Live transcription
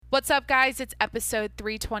What's up, guys? It's episode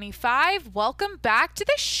 325. Welcome back to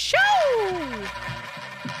the show.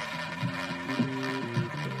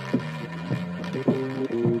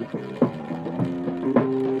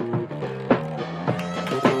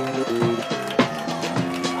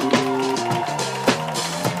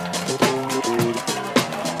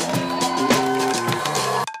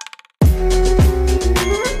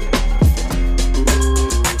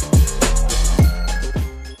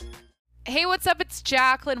 Hey, what's up? It's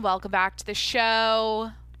Jacqueline. Welcome back to the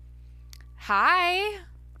show. Hi.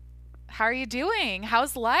 How are you doing?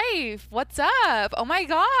 How's life? What's up? Oh my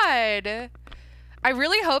God. I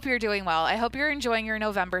really hope you're doing well. I hope you're enjoying your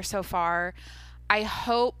November so far. I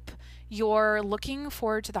hope you're looking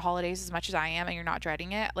forward to the holidays as much as I am and you're not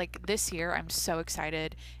dreading it. Like this year, I'm so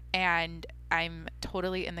excited and I'm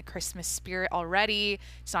totally in the Christmas spirit already.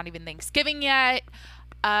 It's not even Thanksgiving yet.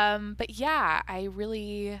 But yeah, I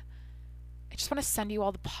just want to send you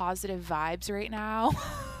all the positive vibes right now.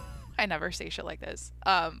 I never say shit like this.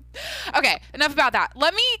 Okay, enough about that.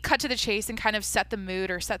 Let me cut to the chase and kind of set the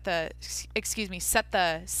mood or set the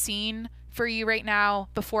scene for you right now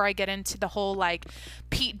before I get into the whole like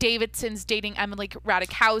Pete Davidson's dating Emily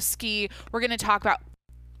Ratajkowski. We're going to talk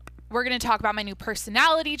about my new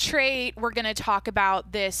personality trait. We're going to talk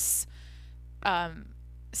about this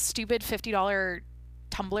stupid $50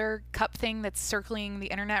 Tumbler cup thing that's circling the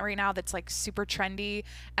internet right now that's like super trendy,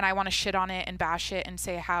 and I want to shit on it and bash it and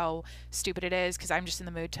say how stupid it is because I'm just in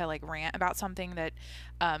the mood to like rant about something that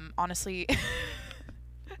honestly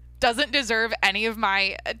doesn't deserve any of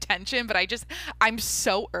my attention, but I'm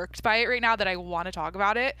so irked by it right now that I want to talk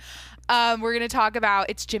about it. We're going to talk about,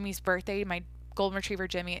 it's Jimmy's birthday, my golden retriever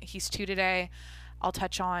Jimmy. He's 2 today. I'll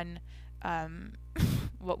touch on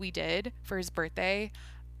what we did for his birthday.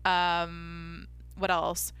 What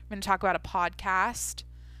else? I'm going to talk about a podcast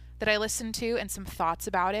that I listened to and some thoughts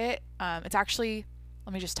about it. It's actually,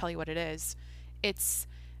 let me just tell you what it is. It's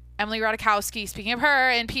Emily Ratajkowski. Speaking of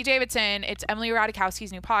her and Pete Davidson, it's Emily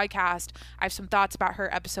Ratajkowski's new podcast. I have some thoughts about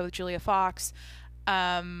her episode with Julia Fox.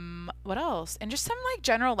 What else? And just some like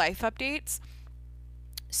general life updates.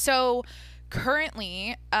 So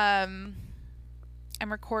currently, I'm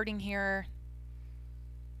recording here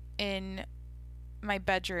in my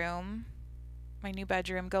bedroom. My new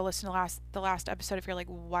bedroom. Go listen to the last episode if you're like,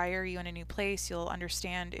 why are you in a new place? You'll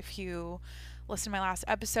understand if you listen to my last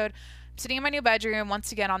episode. I'm sitting in my new bedroom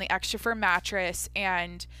once again on the extra firm mattress,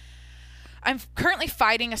 and I'm currently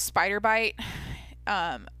fighting a spider bite.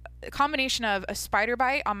 A combination of a spider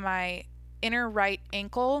bite on my inner right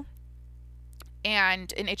ankle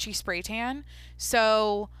and an itchy spray tan.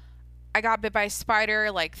 So I got bit by a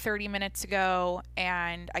spider like 30 minutes ago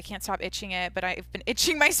and I can't stop itching it, but I've been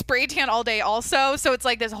itching my spray tan all day also. So it's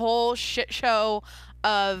like this whole shit show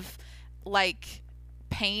of like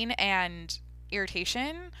pain and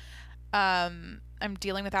irritation. I'm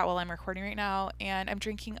dealing with that while I'm recording right now, and I'm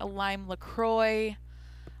drinking a lime LaCroix.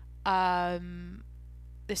 That's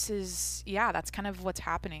kind of what's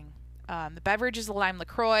happening. The beverage is a lime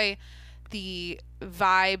LaCroix. The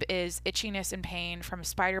vibe is itchiness and pain from a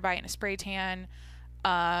spider bite and a spray tan.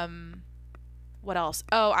 What else?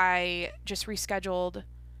 Oh, I just rescheduled.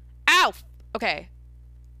 Ow! Okay.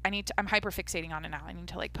 I'm hyper fixating on it now. I need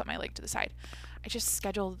to like put my leg to the side. I just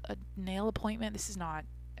scheduled a nail appointment. This is not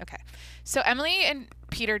okay. So Emily and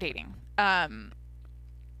Pete are dating. My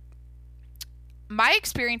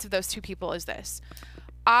experience of those two people is this.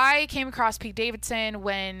 I came across Pete Davidson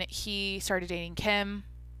when he started dating Kim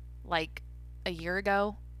like a year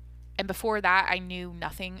ago, and before that I knew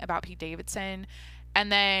nothing about Pete Davidson, and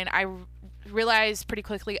then I realized pretty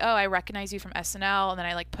quickly, oh, I recognize you from SNL, and then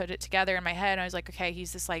I like put it together in my head and I was like, okay,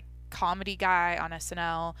 he's this like comedy guy on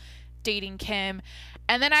SNL dating Kim.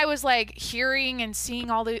 And then I was like hearing and seeing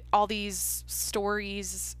all these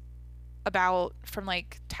stories about from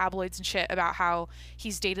like tabloids and shit about how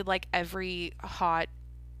he's dated like every hot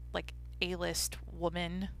like A-list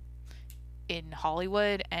woman in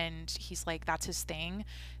Hollywood, and he's like, that's his thing.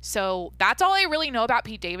 So that's all I really know about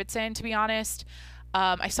Pete Davidson, to be honest.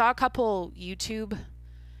 I saw a couple YouTube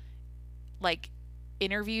like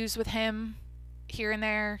interviews with him here and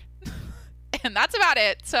there and that's about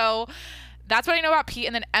it. So that's what I know about Pete.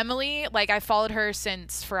 And then Emily, like I followed her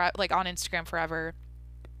since like on Instagram forever.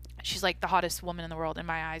 She's like the hottest woman in the world in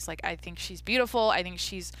my eyes. Like I think she's beautiful. I think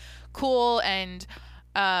she's cool. And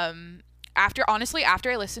after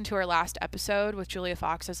I listened to her last episode with Julia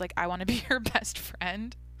Fox, I was like, I want to be her best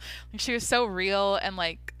friend. Like she was so real, and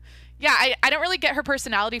like, yeah, I don't really get her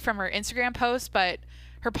personality from her Instagram posts, but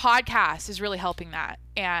her podcast is really helping that.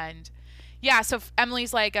 And yeah, so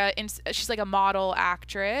Emily's like she's like a model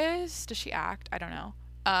actress. Does she act? I don't know.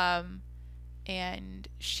 Um, and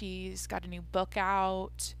she's got a new book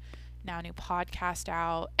out, now a new podcast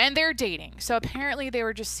out, and they're dating. So apparently they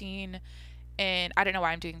were just seen in, I don't know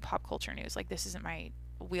why I'm doing pop culture news. Like, this isn't my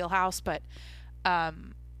wheelhouse, but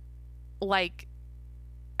like,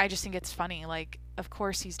 I just think it's funny. Like, of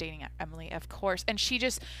course he's dating Emily, of course. And she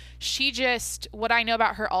just, what I know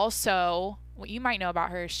about her also, what you might know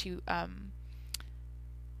about her is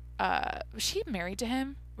was she married to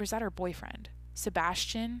him? Or is that her boyfriend?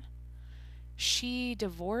 Sebastian? She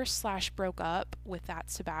divorced slash broke up with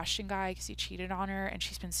that Sebastian guy because he cheated on her, and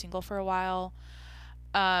she's been single for a while.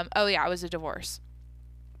 Oh yeah, it was a divorce.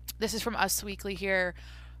 This is from Us Weekly here.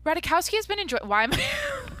 Radikowski has been enjoying. Why am I?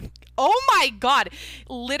 Oh my God!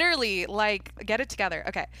 Literally, like, get it together.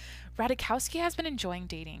 Okay, Radikowski has been enjoying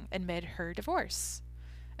dating amid her divorce.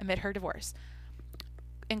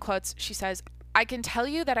 In quotes, she says, "I can tell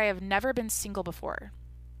you that I have never been single before.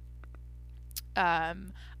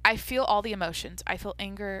 I feel all the emotions. I feel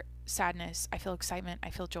anger, sadness. I feel excitement. I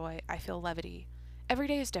feel joy. I feel levity. Every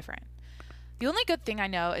day is different. The only good thing I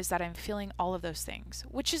know is that I'm feeling all of those things,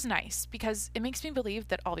 which is nice because it makes me believe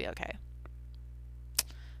that I'll be okay."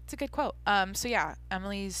 It's a good quote. So yeah,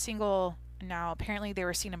 Emily's single now. Apparently they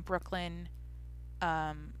were seen in Brooklyn.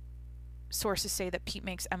 Sources say that Pete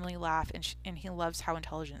makes Emily laugh, and he loves how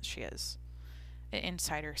intelligent she is. An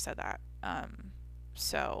insider said that.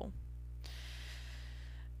 So,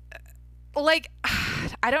 like,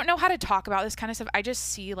 I don't know how to talk about this kind of stuff. I just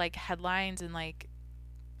see, like, headlines and, like,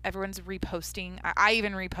 everyone's reposting. I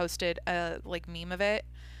even reposted a, like, meme of it.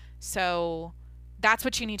 So that's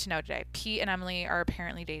what you need to know today. Pete and Emily are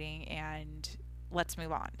apparently dating, and let's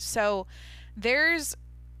move on. So there's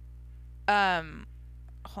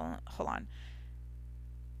hold on.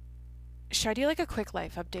 Should I do, like, a quick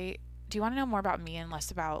life update? Do you want to know more about me and less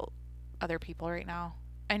about other people right now?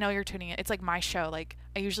 I know you're tuning in. It's like my show. Like,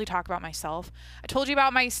 I usually talk about myself. I told you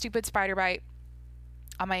about my stupid spider bite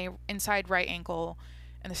on my inside right ankle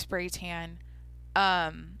and the spray tan.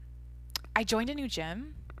 I joined a new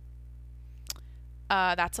gym.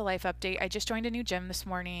 That's a life update. I just joined a new gym this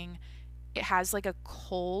morning. It has, like, a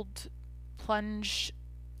cold plunge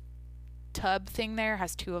tub thing there. It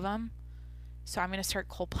has 2 of them. So I'm going to start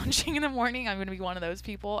cold plunging in the morning. I'm going to be one of those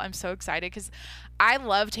people. I'm so excited because I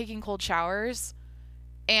love taking cold showers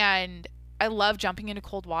and I love jumping into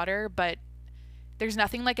cold water, but there's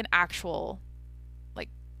nothing like an actual, like,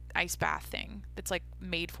 ice bath thing that's, like,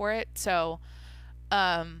 made for it. So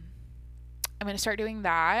I'm going to start doing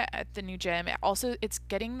that at the new gym. It's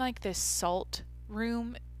getting, like, this salt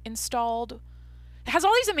room installed. It has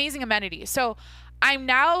all these amazing amenities. So I'm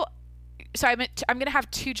going to have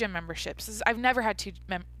 2 gym memberships. I've never had 2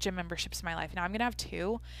 gym memberships in my life. Now I'm going to have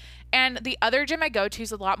 2. And the other gym I go to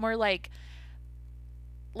is a lot more like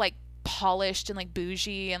polished and, like,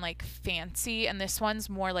 bougie and, like, fancy. And this one's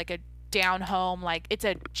more like a down home, like, it's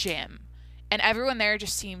a gym. And everyone there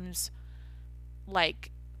just seems,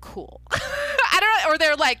 like, cool. I don't know. Or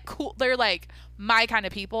they're, like, cool. They're, like, my kind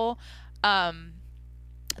of people.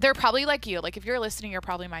 They're probably like you. Like, if you're listening, you're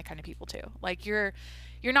probably my kind of people too. Like, you're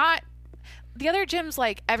not. The other gyms,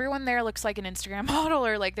 like, everyone there looks like an Instagram model,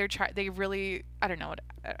 or, like, they really, I don't know what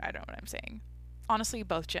I'm saying. Honestly,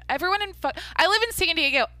 both gyms. Everyone I live in San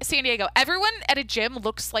Diego. Everyone at a gym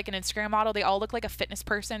looks like an Instagram model. They all look like a fitness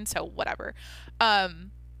person, so whatever.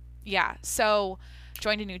 Yeah, so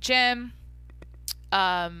joined a new gym.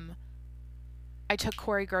 I took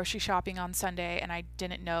Corey grocery shopping on Sunday, and I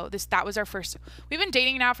didn't know that was our first. We've been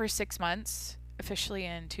dating now for 6 months, officially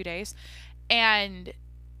in 2 days, and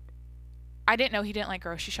I didn't know he didn't like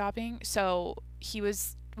grocery shopping. So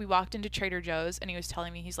we walked into Trader Joe's, and he was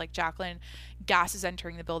telling me, he's like, "Jacqueline, gas is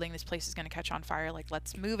entering the building. This place is going to catch on fire. Like,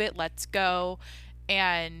 let's move it. Let's go."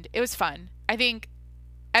 And it was fun. I think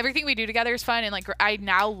everything we do together is fun. And, like, I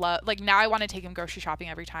now want to take him grocery shopping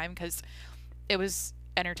every time because it was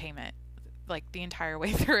entertainment, like, the entire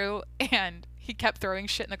way through. And he kept throwing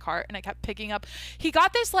shit in the cart, and I kept picking up. He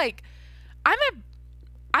got this, like, I'm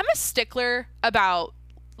a stickler about,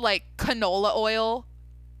 like, canola oil.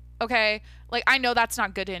 Okay. Like, I know that's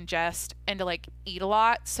not good to ingest and to, like, eat a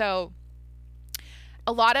lot. So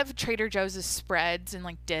a lot of Trader Joe's spreads and,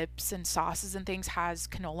 like, dips and sauces and things has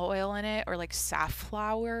canola oil in it, or, like,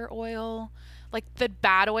 safflower oil, like, the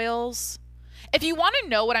bad oils. If you want to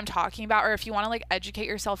know what I'm talking about, or if you want to, like, educate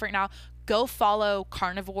yourself right now, go follow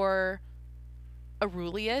Carnivore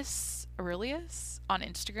Aurelius on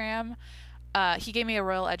Instagram. He gave me a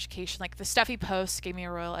royal education. Like, the stuff he posts gave me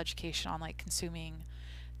a royal education on, like, consuming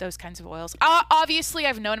those kinds of oils. Obviously,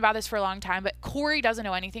 I've known about this for a long time, but Corey doesn't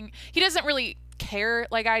know anything. He doesn't really care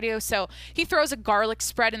like I do. So he throws a garlic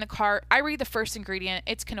spread in the cart. I read the first ingredient.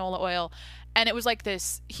 It's canola oil. And it was like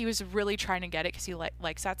this. He was really trying to get it because he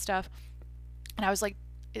likes that stuff. And I was like,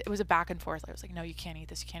 it was a back and forth. I was like, no, you can't eat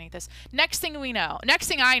this. You can't eat this. Next thing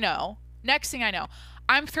I know,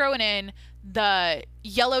 I'm throwing in the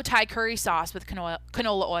yellow Thai curry sauce with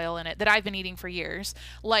canola oil in it that I've been eating for years.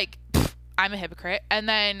 Like, I'm a hypocrite. And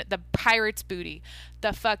then the Pirate's Booty,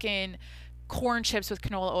 the fucking corn chips with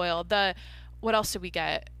canola oil. What else did we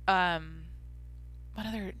get? What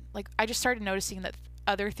other, like, I just started noticing that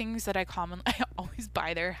other things that I always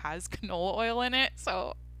buy there has canola oil in it.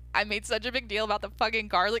 So I made such a big deal about the fucking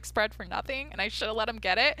garlic spread for nothing, and I should have let him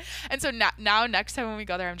get it. And so now next time when we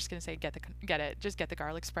go there, I'm just gonna say get it, just get the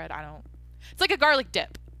garlic spread. It's like a garlic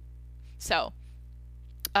dip. So,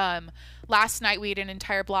 last night we ate an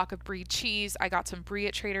entire block of brie cheese. I got some brie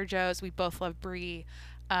at Trader Joe's. We both love brie.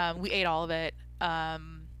 We ate all of it.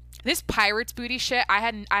 This Pirate's Booty shit, I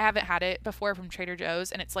haven't had it before from Trader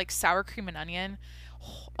Joe's, and it's like sour cream and onion.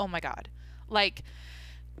 Oh my god, like.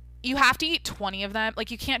 You have to eat 20 of them.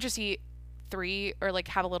 Like, you can't just eat 3 or, like,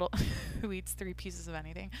 have a little... Who eats 3 pieces of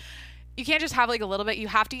anything? You can't just have, like, a little bit. You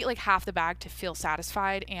have to eat, like, half the bag to feel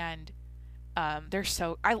satisfied. And they're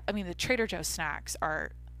so... I mean, the Trader Joe's snacks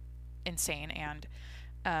are insane. And,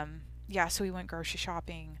 yeah, so we went grocery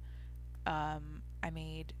shopping. I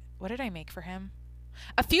made... What did I make for him?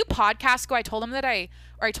 A few podcasts ago, I told him that I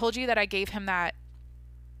told you that I gave him that...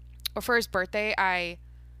 Or for his birthday, I...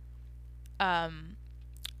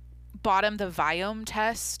 bought him the Viome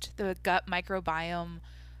test, the gut microbiome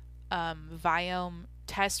Viome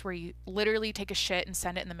test, where you literally take a shit and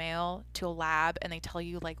send it in the mail to a lab, and they tell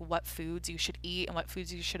you like what foods you should eat and what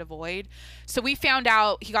foods you should avoid. So we found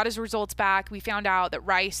out, he got his results back. We found out that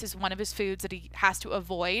rice is one of his foods that he has to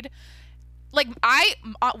avoid. Like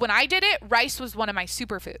when I did it, rice was one of my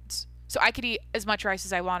superfoods. So I could eat as much rice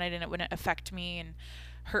as I wanted and it wouldn't affect me and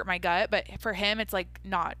hurt my gut. But for him, it's like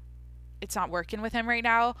it's not working with him right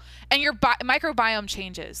now. And your microbiome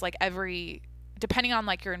changes like depending on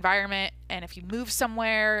like your environment and if you move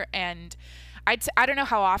somewhere. And I don't know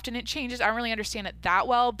how often it changes. I don't really understand it that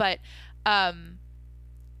well, but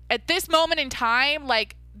at this moment in time,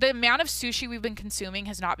 like the amount of sushi we've been consuming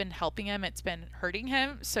has not been helping him. It's been hurting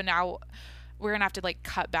him. So now we're gonna have to like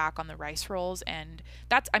cut back on the rice rolls, and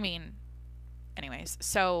anyways.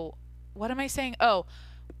 So what am I saying? Oh,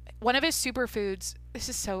 one of his superfoods. This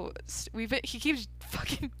is so... He keeps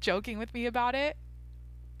fucking joking with me about it.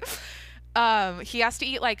 He has to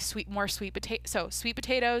eat like more sweet potato. So sweet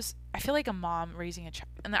potatoes. I feel like a mom raising a child,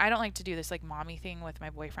 and I don't like to do this like mommy thing with my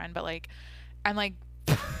boyfriend, but like I'm like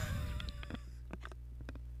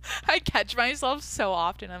I catch myself so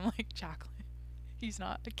often. I'm like, Jacqueline, he's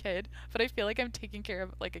not a kid, but I feel like I'm taking care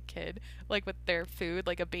of like a kid, like with their food,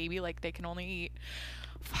 like a baby, like they can only eat.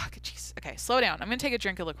 Fuck, jeez. Okay, slow down. I'm gonna take a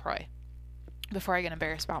drink of LaCroix before I get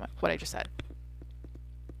embarrassed about what I just said.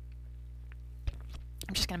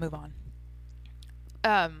 I'm just gonna move on.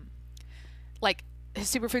 Like his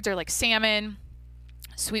superfoods are like salmon,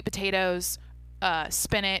 sweet potatoes,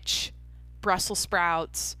 spinach, Brussels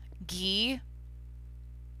sprouts, ghee,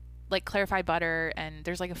 like clarified butter, and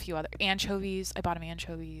there's like a few other anchovies. I bought him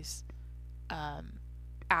anchovies,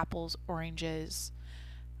 apples, oranges.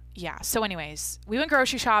 Yeah. So anyways, we went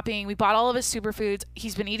grocery shopping. We bought all of his superfoods.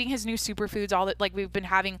 He's been eating his new superfoods, all that, like we've been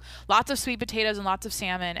having lots of sweet potatoes and lots of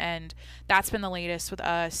salmon, and that's been the latest with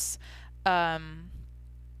us.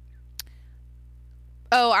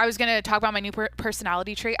 Oh, I was going to talk about my new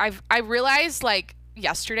personality trait. I realized like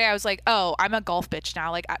yesterday, I was like, oh, I'm a golf bitch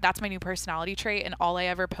now. Like that's my new personality trait, and all I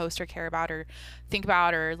ever post or care about or think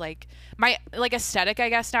about or like my like aesthetic, I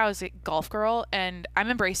guess now is like golf girl, and I'm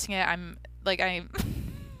embracing it. I'm like,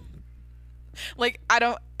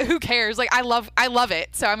 who cares? Like, I love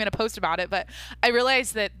it. So I'm going to post about it. But I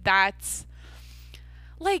realized that that's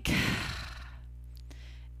like,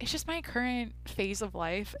 it's just my current phase of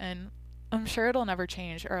life. And I'm sure it'll never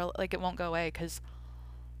change, or like it won't go away, because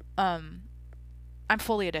I'm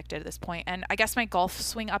fully addicted at this point. And I guess my golf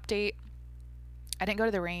swing update, I didn't go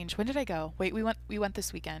to the range. When did I go? Wait, we went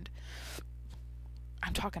this weekend.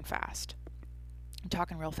 I'm talking fast. I'm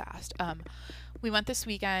talking real fast. We went this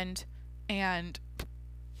weekend. And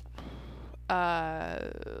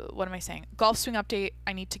what am I saying? Golf swing update.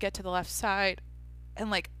 I need to get to the left side, and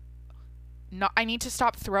like, I need to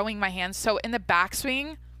stop throwing my hands. So in the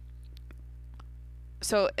backswing,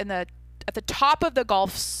 at the top of the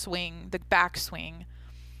golf swing, the backswing,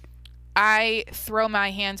 I throw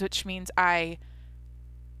my hands, which means I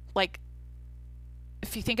like.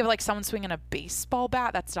 If you think of like someone swinging a baseball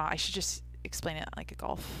bat, that's not. I should just explain it like a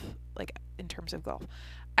golf, like in terms of golf.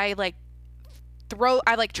 I like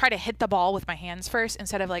I like try to hit the ball with my hands first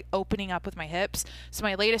instead of like opening up with my hips. So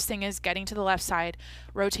my latest thing is getting to the left side,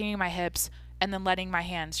 rotating my hips, and then letting my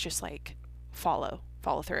hands just like follow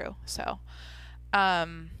through. So,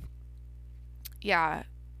 yeah,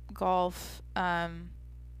 golf.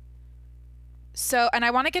 So, and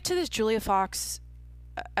I want to get to this Julia Fox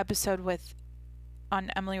episode on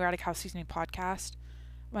Emily Ratajkowski's new podcast.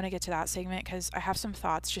 I want to get to that segment because I have some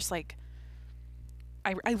thoughts. Just like,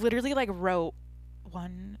 I literally like wrote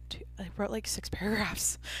like 6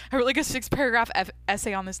 paragraphs. I wrote like a 6-paragraph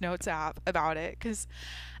essay on this notes app about it because,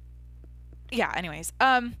 yeah. Anyways,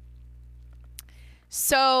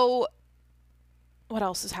 so what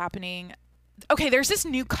else is happening? Okay, there's this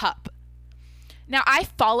new cup. Now I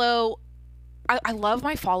love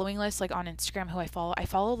my following list, like on Instagram, who I follow. I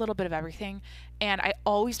follow a little bit of everything, and I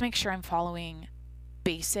always make sure I'm following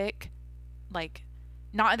basic, like,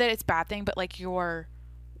 not that it's a bad thing, but like your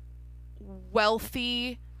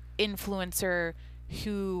wealthy influencer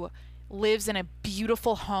who lives in a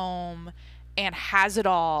beautiful home and has it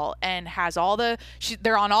all and has all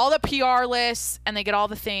they're on all the PR lists and they get all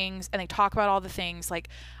the things and they talk about all the things. Like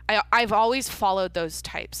I've always followed those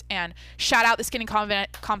types. And shout out the Skinny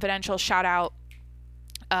Confidential, shout out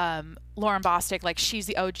Lauren Bostic, like she's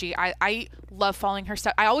the OG. I love following her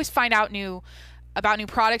stuff. I always find out about new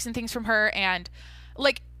products and things from her. And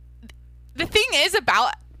like the thing is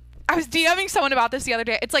I was DMing someone about this the other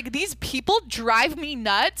day. It's like these people drive me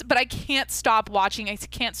nuts, but I can't stop watching. I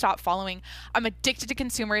can't stop following. I'm addicted to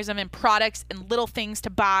consumerism and products and little things to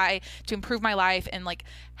buy to improve my life and like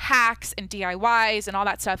hacks and DIYs and all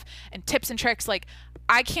that stuff and tips and tricks. Like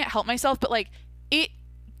I can't help myself, but like it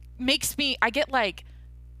makes me, I get like,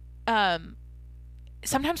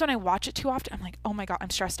 sometimes when I watch it too often, I'm like, oh my God, I'm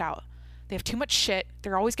stressed out. They have too much shit.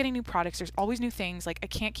 They're always getting new products. There's always new things. Like I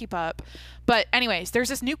can't keep up. But anyways, there's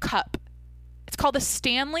this new cup. It's called the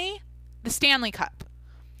Stanley cup.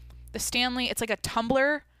 The Stanley, it's like a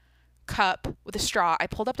tumbler cup with a straw. I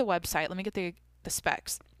pulled up the website. Let me get the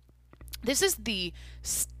specs. This is the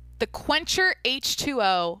Quencher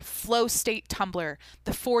H2O Flow State tumbler,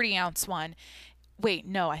 the 40-ounce one. Wait,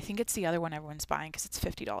 no, I think it's the other one everyone's buying because it's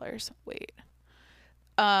 $50. Wait.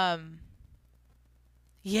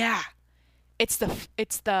 Yeah. It's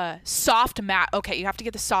the soft matte. Okay, you have to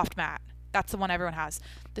get the soft matte. That's the one everyone has.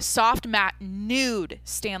 The soft matte nude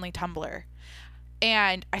Stanley tumbler.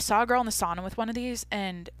 And I saw a girl in the sauna with one of these,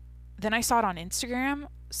 and then I saw it on Instagram.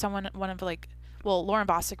 Lauren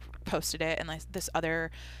Bostic posted it, and like this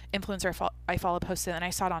other influencer I follow posted it, and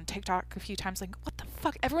I saw it on TikTok a few times. Like, what the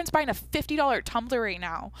fuck? Everyone's buying a $50 tumbler right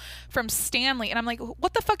now from Stanley, and I'm like,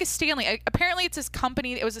 what the fuck is Stanley? Apparently, it's this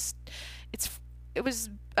company. It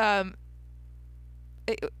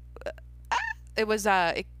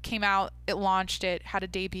came out, it launched, it had a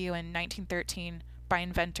debut in 1913 by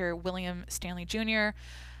inventor William Stanley Jr.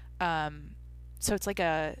 So it's like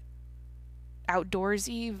a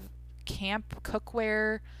outdoorsy camp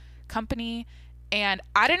cookware company. And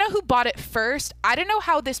I don't know who bought it first. I don't know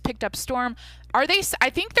how this picked up storm. I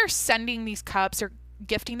think they're sending these cups or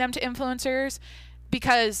gifting them to influencers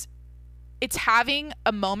because it's having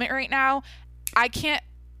a moment right now.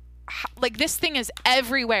 Like this thing is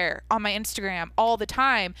everywhere on my Instagram all the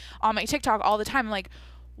time, on my TikTok all the time. I'm like,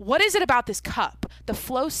 what is it about this cup? The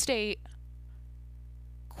Flow State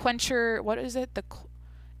Quencher, what is it? The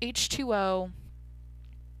H2O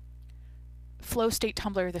Flow State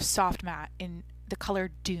tumbler, the soft matte in the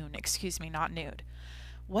color Dune, not nude.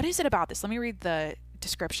 What is it about this? Let me read the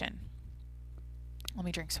description. Let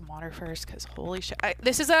me drink some water first because holy shit.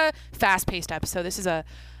 This is a fast-paced episode.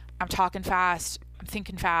 I'm talking fast. I'm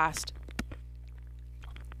thinking fast.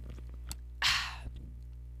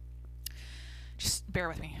 Just bear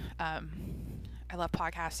with me. I love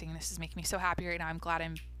podcasting. This is making me so happy right now. I'm glad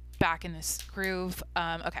I'm back in this groove.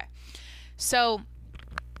 Okay. So,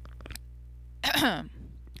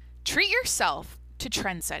 treat yourself to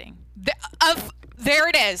trend setting. There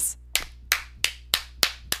it is.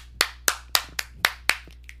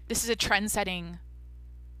 This is a trend setting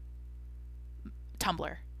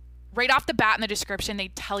tumbler. Right off the bat in the description, they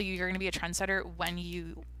tell you you're going to be a trendsetter when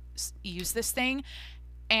you use this thing.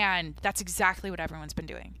 And that's exactly what everyone's been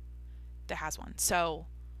doing that has one. So,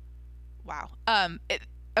 wow.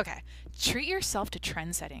 Okay. Treat yourself to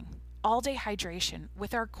trend setting. All day hydration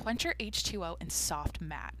with our Quencher H2O and soft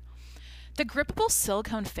matte. The grippable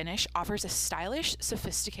silicone finish offers a stylish,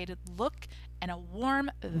 sophisticated look and a warm,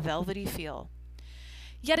 velvety feel.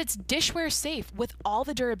 Yet it's dishware safe with all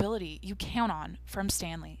the durability you count on from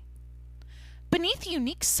Stanley. Beneath the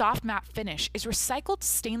unique soft matte finish is recycled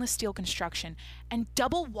stainless steel construction and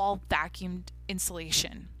double wall vacuumed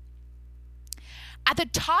insulation. At the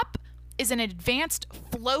top is an advanced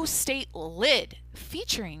flow state lid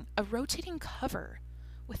featuring a rotating cover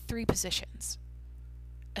with 3 positions,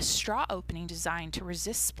 a straw opening designed to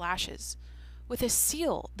resist splashes with a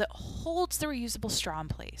seal that holds the reusable straw in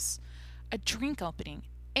place, a drink opening,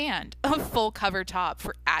 and a full cover top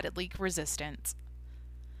for added leak resistance.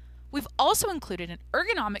 We've also included an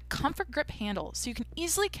ergonomic comfort grip handle so you can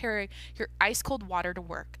easily carry your ice cold water to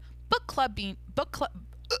work, book club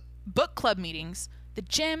meetings, the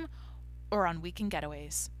gym, or on weekend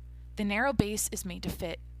getaways. The narrow base is made to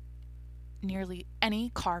fit nearly any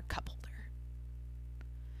car cup holder.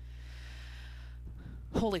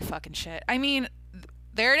 Holy fucking shit. I mean,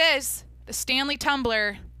 there it is. The Stanley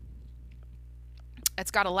Tumbler.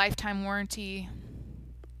 It's got a lifetime warranty.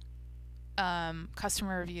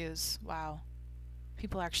 Customer reviews. Wow.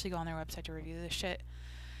 People actually go on their website to review this shit.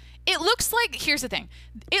 It looks like, here's the thing.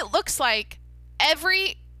 It looks like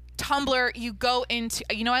every tumbler you go into,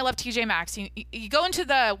 you know, I love TJ Maxx. You go into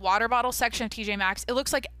the water bottle section of TJ Maxx. It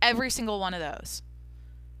looks like every single one of those.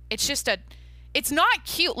 It's just it's not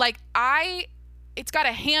cute. Like it's got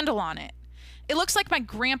a handle on it. It looks like my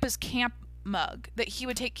grandpa's camp mug that he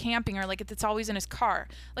would take camping, or like it's always in his car.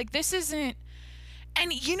 Like this isn't.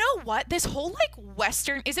 And you know what? This whole like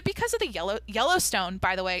Western, is it because of the Yellowstone,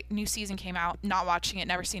 by the way, new season came out, not watching it,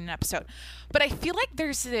 never seen an episode. But I feel like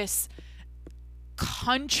there's this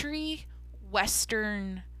country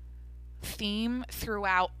Western theme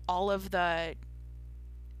throughout all of the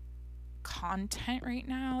content right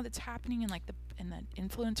now that's happening in like in the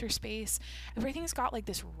influencer space. Everything's got like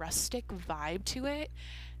this rustic vibe to it,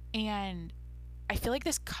 and I feel like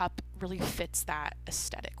this cup really fits that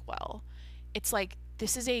aesthetic well. It's like,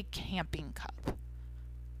 this is a camping cup,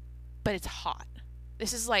 but it's hot.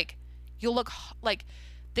 This is like, you'll look like,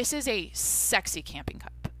 this is a sexy camping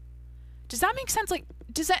cup. Does that make sense? Like,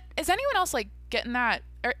 is anyone else like getting that,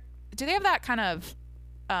 or do they have that kind of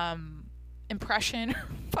impression?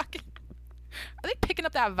 Fucking, are they picking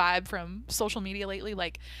up that vibe from social media lately?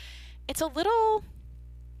 Like, it's a little,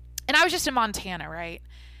 and I was just in Montana, right?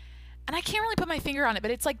 And I can't really put my finger on it,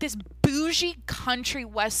 but it's like this bougie country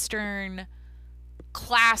Western,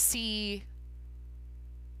 classy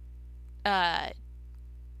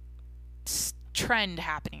trend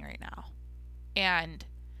happening right now. And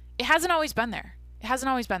it hasn't always been there.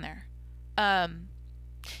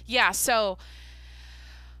 Yeah, so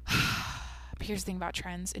here's the thing about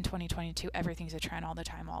trends in 2022. Everything's a trend all the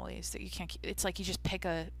time, always. That you can't. It's like you just pick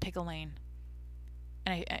a lane,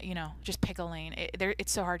 and just pick a lane.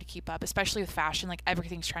 It's so hard to keep up, especially with fashion. Like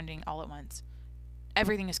everything's trending all at once.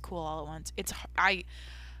 Everything is cool all at once. I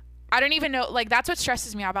don't even know. Like that's what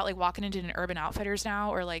stresses me out about like walking into an Urban Outfitters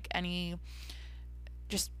now, or like any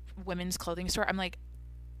just women's clothing store. I'm like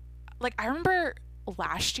I remember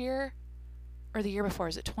last year or the year before.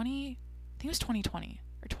 Is it 20? I think it was 2020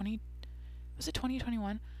 or 20. Was it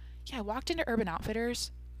 2021? Yeah, I walked into Urban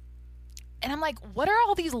Outfitters and I'm like, what are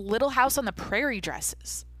all these Little House on the Prairie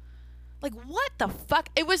dresses? Like, what the fuck?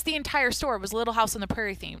 It was the entire store. It was Little House on the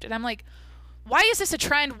Prairie themed. And I'm like, why is this a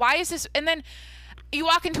trend? Why is this? And then you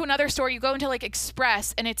walk into another store, you go into like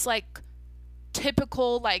Express, and it's like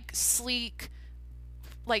typical, like sleek,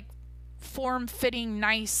 like form-fitting,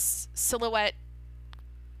 nice silhouette,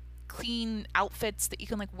 clean outfits that you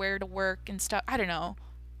can like wear to work and stuff. I don't know.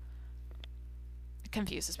 It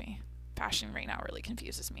confuses me. Fashion right now really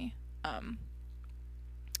confuses me.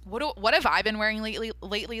 What have I been wearing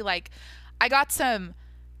lately? Like, I got some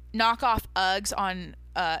knockoff Uggs on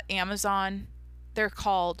Amazon. They're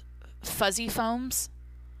called Fuzzy Foams.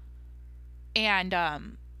 And yeah,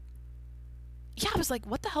 I was like,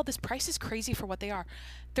 what the hell? This price is crazy for what they are.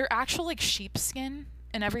 They're actual like sheepskin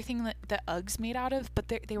and everything that Uggs made out of, but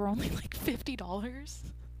they were only like $50.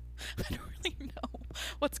 I don't really know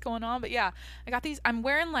what's going on, but yeah, I got these. I'm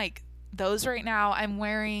wearing like those right now. I'm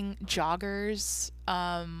wearing joggers,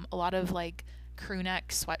 a lot of like crew neck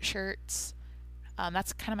sweatshirts.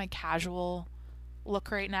 That's kind of my casual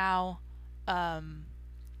look right now. And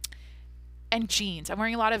jeans. I'm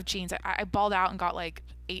wearing a lot of jeans. I balled out and got like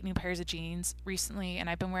 8 new pairs of jeans recently, and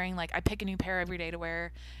I've been wearing like, I pick a new pair every day to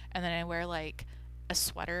wear, and then I wear like a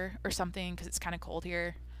sweater or something because it's kind of cold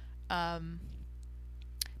here. Been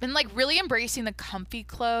like really embracing the comfy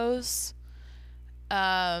clothes,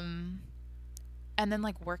 and then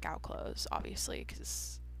like workout clothes, obviously,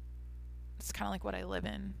 because it's kind of like what I live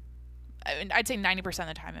in. I mean, I'd say 90% of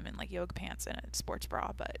the time I'm in like yoga pants and a sports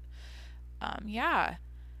bra, but yeah,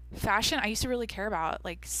 fashion, I used to really care about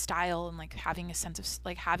like style and like having a sense of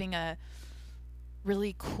like having a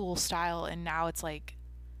really cool style, and now it's like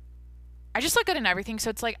I just look good in everything, so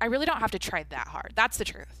it's like I really don't have to try that hard. That's the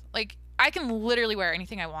truth. Like I can literally wear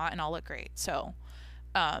anything I want and I'll look great. So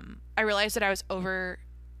I realized that I was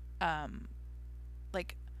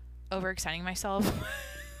overextending myself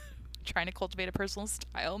trying to cultivate a personal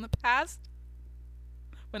style in the past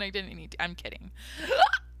when I didn't need to. I'm kidding.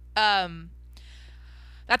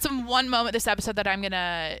 That's one moment this episode that I'm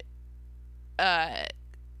gonna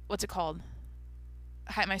what's it called?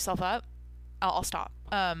 Hype myself up. I'll stop.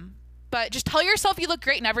 But just tell yourself you look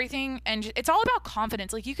great and everything, and it's all about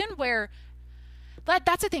confidence. Like, you can wear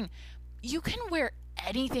that's the thing. You can wear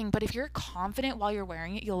anything, but if you're confident while you're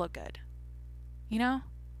wearing it, you'll look good. You know?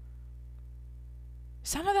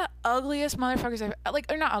 Some of the ugliest motherfuckers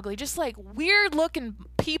or not ugly, just like weird looking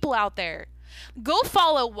people out there. Go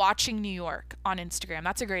follow Watching New York on Instagram.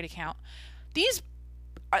 That's a great account. Most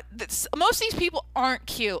of these people aren't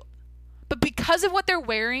cute, but because of what they're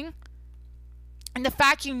wearing and the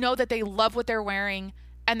fact you know that they love what they're wearing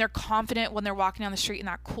and they're confident when they're walking down the street in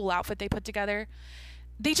that cool outfit they put together,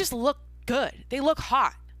 they just look good. They look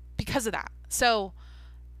hot because of that. So,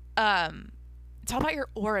 it's all about your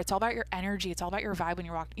aura. It's all about your energy. It's all about your vibe when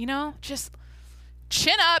you're walking. You know, just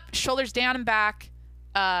chin up, shoulders down and back.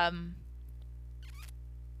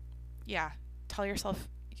 Yeah, tell yourself,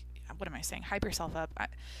 what am I saying? Hype yourself up.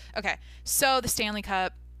 Okay, so the Stanley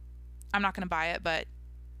Cup, I'm not going to buy it, but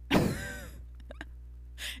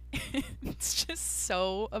it's just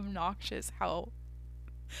so obnoxious how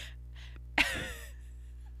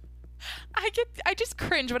I just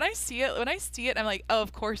cringe when I see it. When I see it, I'm like, oh,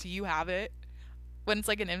 of course you have it. When it's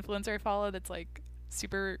like an influencer I follow that's like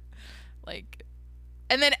super, like,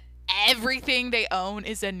 and then everything they own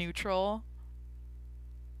is a neutral.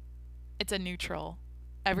 It's a neutral.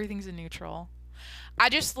 Everything's a neutral. I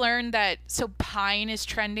just learned that, so pine is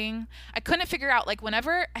trending. I couldn't figure out, like,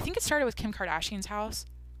 whenever, I think it started with Kim Kardashian's house.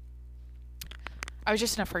 I was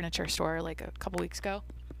just in a furniture store like a couple weeks ago.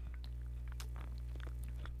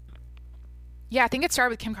 Yeah, I think it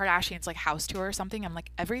started with Kim Kardashian's like house tour or something. I'm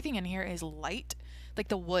like, everything in here is light. Like,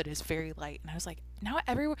 the wood is very light. And I was like, now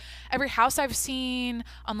every house I've seen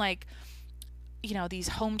on, like, you know, these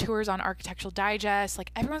home tours on Architectural Digest,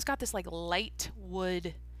 like, everyone's got this like light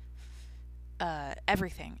wood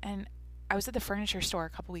everything. And I was at the furniture store a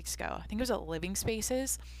couple weeks ago. I think it was at Living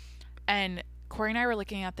Spaces, and Corey and I were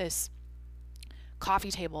looking at this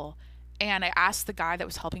coffee table, and I asked the guy that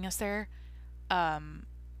was helping us there, I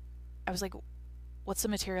was like, what's the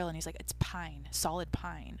material? And he's like, it's pine, solid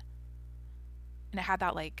pine. And it had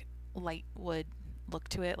that like light wood look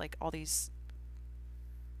to it, like all these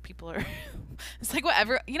people are it's like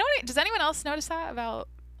whatever, you know what, does anyone else notice that about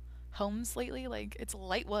homes lately? Like, it's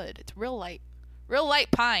light wood, it's real light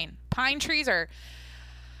pine. Pine trees are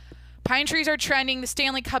trending. The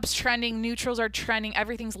Stanley Cup's trending. Neutrals are trending.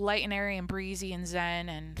 Everything's light and airy and breezy and zen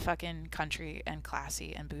and fucking country and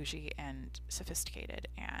classy and bougie and sophisticated.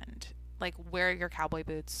 And like, wear your cowboy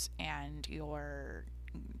boots and your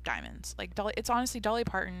diamonds. Like, it's honestly Dolly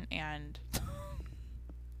Parton, and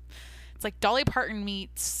it's like Dolly Parton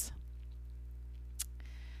meets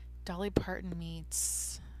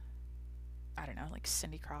I don't know, like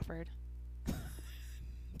Cindy Crawford.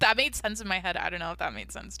 That made sense in my head. I don't know if that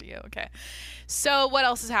made sense to you. Okay. So what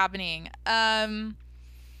else is happening?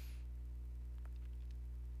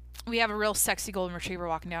 We have a real sexy golden retriever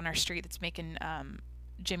walking down our street that's making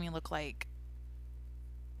Jimmy look like...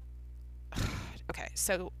 Okay,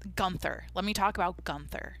 so Gunther. Let me talk about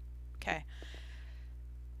Gunther. Okay.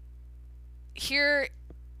 Here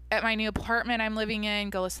at my new apartment I'm living in,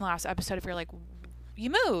 go listen to the last episode if you're like,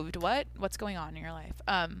 you moved. What's going on in your life?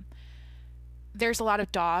 There's a lot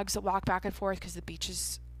of dogs that walk back and forth because the beach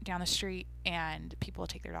is down the street, and people will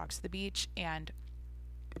take their dogs to the beach. And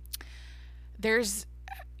there's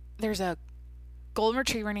a golden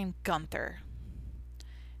retriever named Gunther,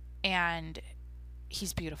 and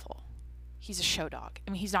he's beautiful. He's a show dog.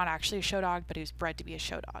 I mean, he's not actually a show dog, but he was bred to be a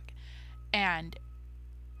show dog. And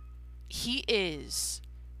he is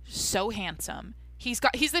so handsome. He's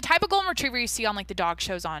the type of golden retriever you see on like the dog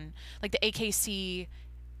shows on like the AKC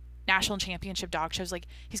National Championship dog shows. Like,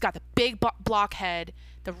 he's got the big block head,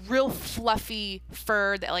 the real fluffy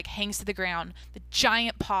fur that like hangs to the ground, the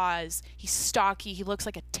giant paws. He's stocky. He looks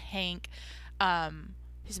like a tank.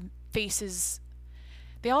 His faces,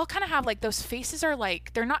 they all kind of have like, those faces are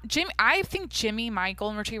like, they're not Jimmy. I think Jimmy, my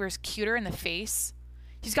golden retriever, is cuter in the face.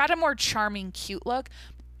 He's got a more charming, cute look.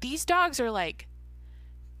 These dogs are like,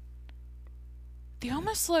 they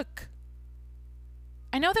almost look,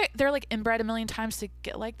 I know they're like inbred a million times to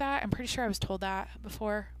get like that. I'm pretty sure I was told that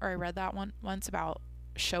before, or I read that once about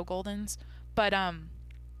show Goldens. But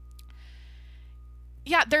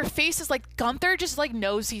yeah, their face is like Gunther just like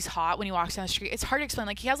knows he's hot when he walks down the street. It's hard to explain.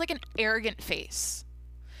 Like he has like an arrogant face.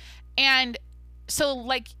 And so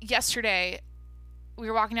like yesterday we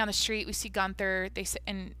were walking down the street, we see Gunther,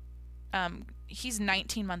 and he's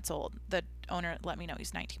 19 months old. The owner let me know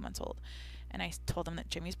he's 19 months old. And I told him that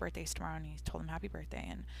Jimmy's birthday is tomorrow and he told him happy birthday.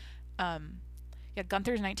 And yeah,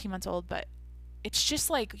 Gunther's 19 months old, but it's just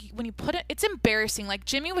like when you put it, it's embarrassing. Like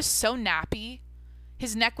Jimmy was so nappy.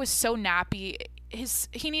 His neck was so nappy.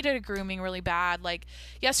 He needed a grooming really bad. Like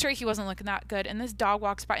yesterday he wasn't looking that good, and this dog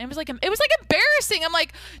walks by and it was like embarrassing. I'm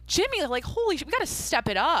like, Jimmy, like holy shit, we gotta step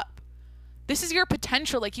it up. This is your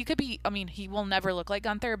potential. Like you could be, I mean, he will never look like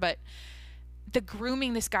Gunther, but the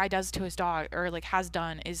grooming this guy does to his dog, or like has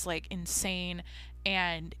done, is like insane.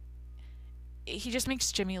 And he just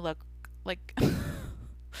makes Jimmy look like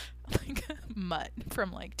like mutt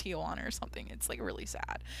from like Tijuana or something. It's like really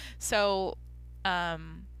sad. So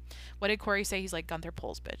what did Corey say? He's like, Gunther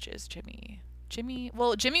pulls bitches.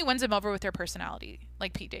 Well, Jimmy wins him over with their personality,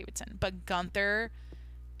 like Pete Davidson. But Gunther,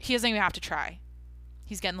 he doesn't even have to try.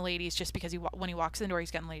 He's getting the ladies just because when he walks in the door,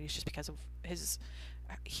 he's getting ladies just because of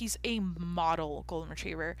he's a model golden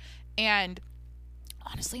retriever. And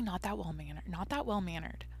honestly, not that well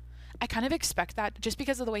mannered. I kind of expect that just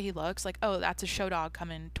because of the way he looks. Like, oh, that's a show dog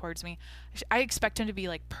coming towards me. I expect him to be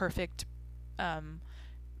like perfect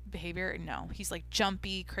behavior. No, he's like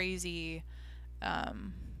jumpy, crazy.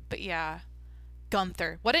 But yeah,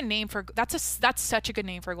 Gunther. What a name for that's such a good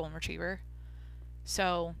name for a golden retriever.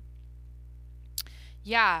 So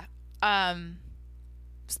yeah,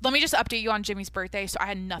 let me just update you on Jimmy's birthday. So I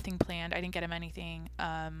had nothing planned. I didn't get him anything.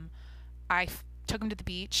 I took him to the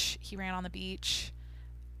beach. He ran on the beach,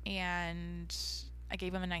 and I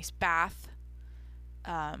gave him a nice bath.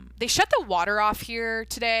 They shut the water off here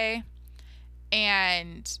today,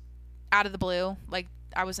 and out of the blue, like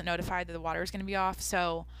I wasn't notified that the water was going to be off.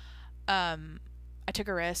 So I took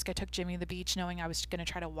a risk. I took Jimmy to the beach knowing I was going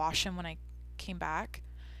to try to wash him when I came back.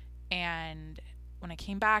 And when I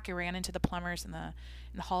came back, I ran into the plumbers in the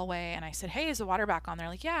hallway, and I said, hey, is the water back on? They're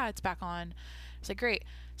like, yeah, it's back on. I was like, great.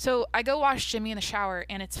 So I go wash Jimmy in the shower,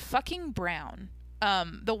 and it's fucking brown.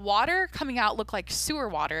 The water coming out looked like sewer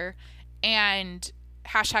water, and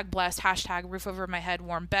 #blessed, #roof over my head,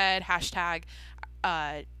 warm bed,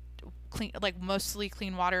 clean, like mostly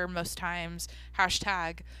clean water most times,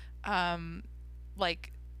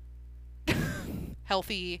 like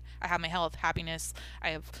healthy. I have my health, happiness.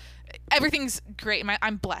 Everything's great.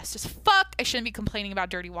 I'm blessed as fuck. I shouldn't be complaining about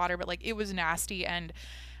dirty water, but like it was nasty. And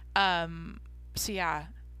so yeah,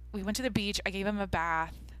 we went to the beach. I gave him a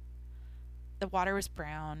bath. The water was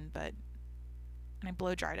brown, and I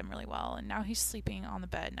blow dried him really well. And now he's sleeping on the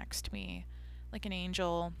bed next to me like an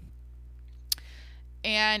angel.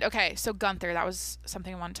 And okay, so Gunther, that was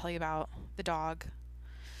something I want to tell you about, the dog.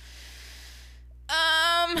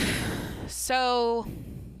 So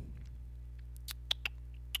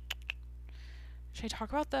should I talk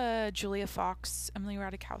about the Julia Fox, Emily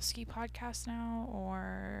Ratajkowski podcast now,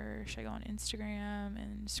 or should I go on Instagram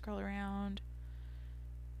and scroll around?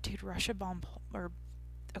 Dude, Russia bomb,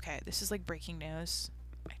 okay, this is like breaking news.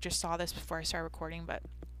 I just saw this before I started recording, but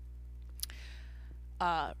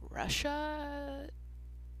Russia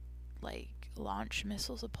like launched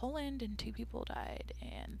missiles at Poland and 2 people died,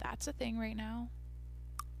 and that's a thing right now.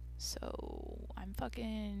 So I'm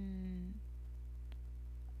fucking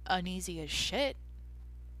uneasy as shit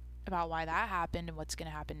about why that happened and what's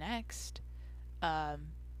gonna happen next.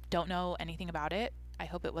 Don't know anything about it. I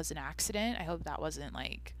hope it was an accident. I hope that wasn't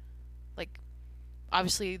like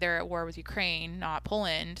obviously they're at war with Ukraine, not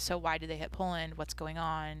Poland. So why did they hit Poland? What's going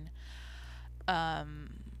on?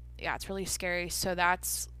 Yeah, it's really scary. So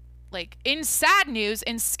that's like in sad news,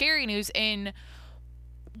 in scary news, in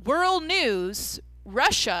world news,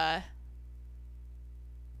 Russia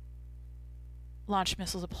launched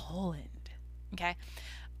missiles at Poland. Okay.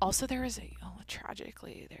 Also, there was a tragic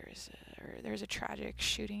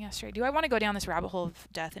shooting yesterday. Do I want to go down this rabbit hole of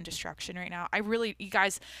death and destruction right now? You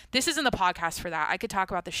guys, this isn't the podcast for that. I could talk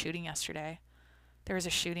about the shooting yesterday. There was a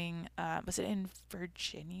shooting. Was it in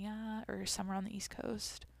Virginia or somewhere on the East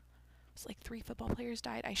Coast? It was like 3 football players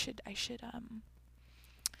died. I should really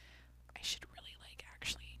like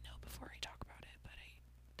actually know before I talk about it. But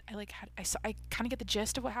I kind of get the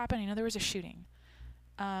gist of what happened. I know there was a shooting.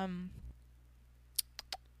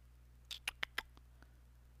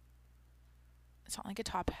 It's not like a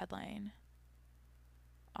top headline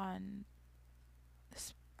on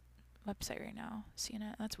this website right now.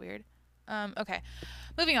 CNN. That's weird. Okay,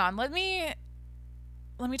 moving on. Let me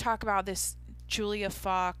talk about this Julia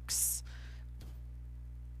Fox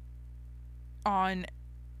on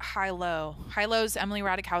High Low. High Low's Emily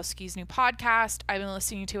Ratajkowski's new podcast. I've been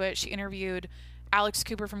listening to it. She interviewed Alex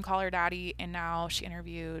Cooper from Call Her Daddy, and now she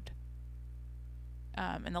interviewed,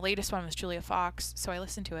 and the latest one was Julia Fox. So I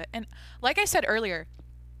listened to it. And like I said earlier,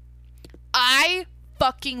 I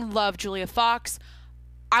fucking love Julia Fox.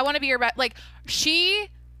 I want to be her best. Like,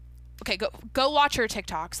 okay, go watch her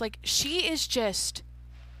TikToks. Like, she's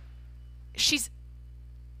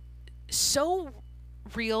so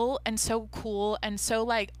real and so cool and so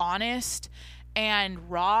like honest and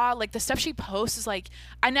raw. Like, the stuff she posts is like,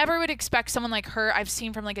 I never would expect someone like her. I've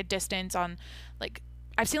seen from like a distance on, like,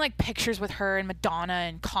 I've seen like pictures with her and Madonna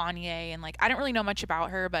and Kanye, and like, I don't really know much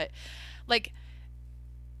about her, but like,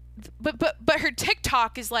 but her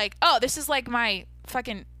TikTok is like, oh, this is like my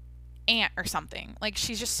fucking aunt or something. Like,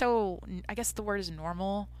 she's just so, I guess the word is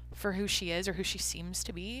normal for who she is or who she seems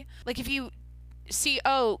to be. Like, if you see,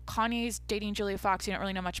 oh, Kanye's dating Julia Fox, you don't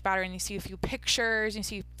really know much about her, and you see a few pictures,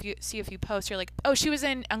 and you see a few posts, you're like, oh, she was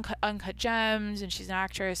in Uncut Gems, and she's an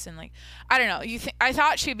actress, and like, I don't know. I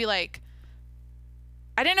thought she'd be like,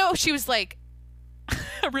 I didn't know if she was like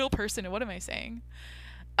a real person. What am I saying?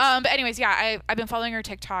 But anyways, yeah, I've been following her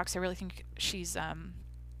TikToks. I really think she's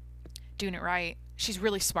doing it right. She's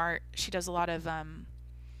really smart. She does a lot of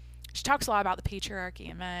she talks a lot about the patriarchy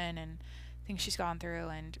and men and things she's gone through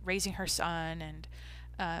and raising her son.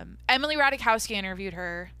 And Emily Ratajkowski interviewed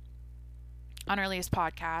her on her latest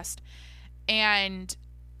podcast. And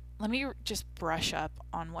let me just brush up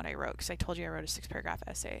on what I wrote, because I told you I wrote a 6-paragraph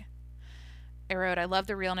essay. I wrote, I love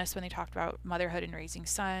the realness when they talked about motherhood and raising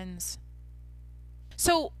sons.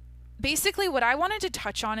 So basically what I wanted to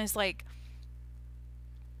touch on is like,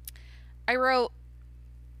 I wrote,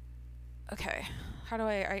 okay, how do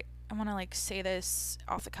I want to like say this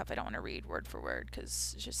off the cuff. I don't want to read word for word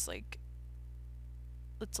because it's just like,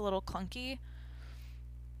 it's a little clunky.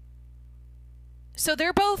 So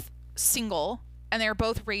they're both single and they're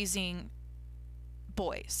both raising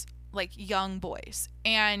boys, like young boys.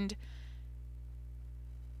 And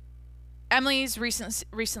Emily's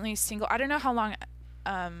recently single. I don't know how long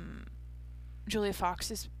Julia Fox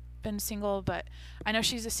has been single, but I know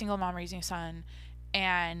she's a single mom raising a son,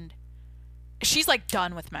 and she's like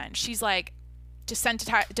done with men. She's like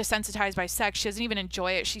desensitized by sex. She doesn't even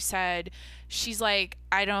enjoy it. She said she's like,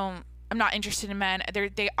 I'm not interested in men.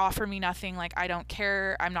 They offer me nothing. Like, I don't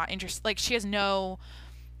care. I'm not interested. Like, she has no,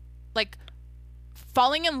 like,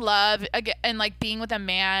 falling in love and like being with a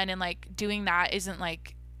man and like doing that isn't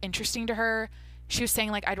like interesting to her. She was saying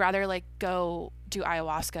like, I'd rather like go do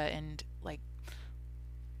ayahuasca and like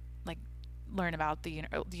learn about the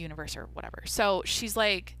universe or whatever. So she's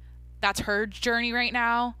like, that's her journey right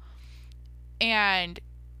now. And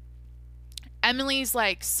Emily's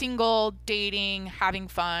like single, dating, having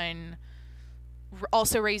fun,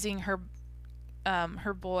 also raising her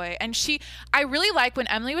boy. And I really like when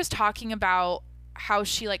Emily was talking about how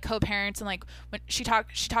she like co-parents, and like when she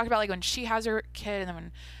talked about like when she has her kid and then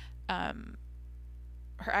when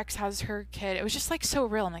her ex has her kid. It was just like so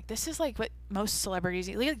real. I'm like, this is like what most celebrities,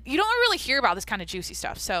 like, you don't really hear about this kind of juicy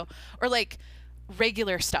stuff. So, or like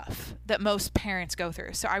regular stuff that most parents go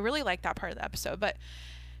through. So I really like that part of the episode. But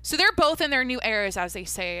so they're both in their new eras, as they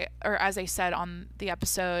say, or as they said on the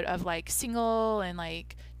episode, of like single and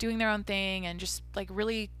like doing their own thing and just like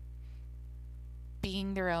really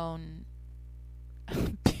being their own,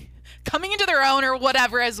 coming into their own or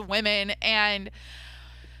whatever as women. And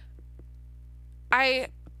I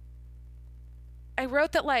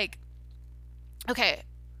wrote that like, okay,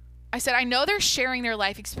 I said, I know they're sharing their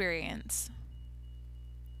life experience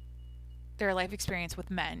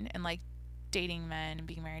with men and like dating men and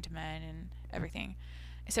being married to men and everything.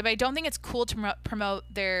 I said, but I don't think it's cool to promote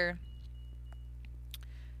their,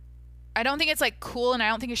 I don't think it's like cool, and I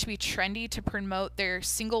don't think it should be trendy to promote their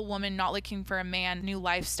single woman not looking for a man, new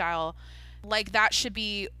lifestyle. Like, that should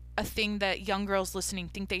be a thing that young girls listening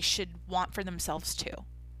think they should want for themselves too.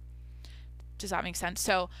 Does that make sense?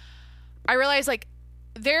 So I realized like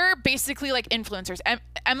they're basically like influencers.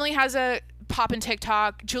 Emily has a pop in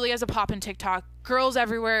TikTok. Julie has a pop in TikTok. Girls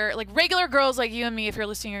everywhere, like regular girls like you and me, if you're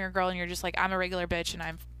listening to your girl and you're just like, I'm a regular bitch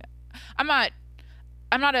and I'm not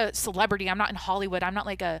a celebrity. I'm not in Hollywood. I'm not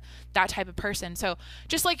like that type of person. So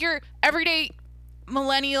just like your everyday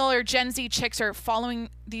millennial or Gen Z chicks are following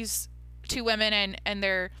these two women and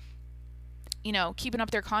they're, you know, keeping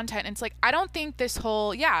up their content. And it's like, I don't think this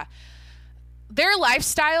whole, their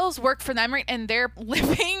lifestyles work for them, right? And they're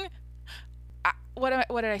living, what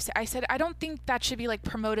did I say? I said, I don't think that should be like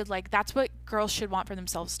promoted. Like, that's what girls should want for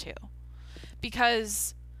themselves too.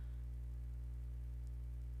 Because,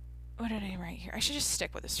 what did I write here? I should just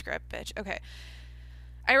stick with the script, bitch. Okay.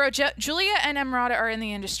 I wrote, Julia and Emrata are in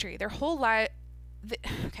the industry. Their whole life...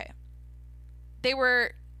 Okay. They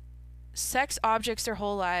were sex objects their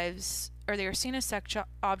whole lives, or they were seen as sex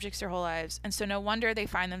objects their whole lives, and so no wonder they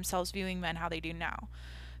find themselves viewing men how they do now.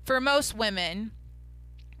 For most women,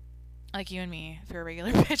 like you and me, if you're a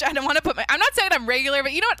regular bitch, I don't want to put I'm not saying I'm regular,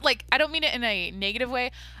 but you know what, like, I don't mean it in a negative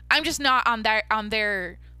way. I'm just not on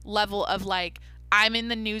their level of, like, I'm in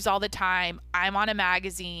the news all the time, I'm on a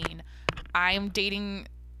magazine, I'm dating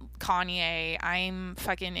Kanye, I'm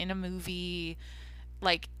fucking in a movie.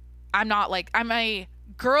 Like, I'm not like, I'm a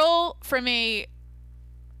girl from a,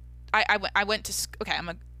 I went to, okay, I'm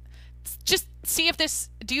a, just see if this,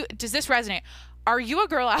 does this resonate? Are you a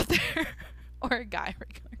girl out there or a guy,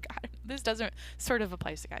 regular guy? This doesn't, sort of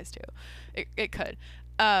applies to guys too. It could.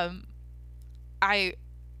 I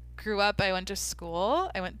grew up, I went to school,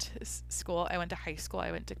 I went to high school,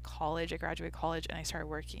 I went to college, I graduated college, and I started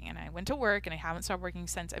working, and I went to work, and I haven't stopped working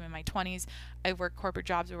since. I'm in my 20s. I work corporate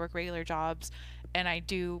jobs, I work regular jobs, and I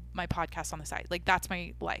do my podcast on the side. Like, that's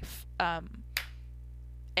my life.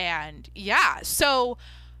 And yeah, so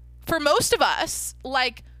for most of us,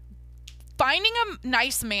 like, finding a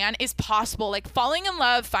nice man is possible. Like, falling in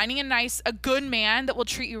love, finding a good man that will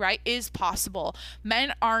treat you right is possible.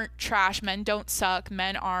 Men aren't trash. Men don't suck.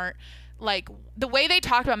 Men aren't, like, the way they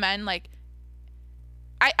talk about men, like,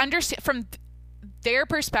 I understand from their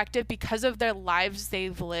perspective, because of their lives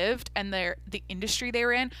they've lived and the industry they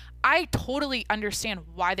were in. I totally understand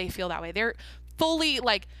why they feel that way. They're fully,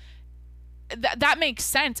 like, that makes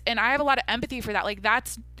sense. And I have a lot of empathy for that. Like,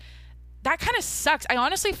 that kind of sucks. I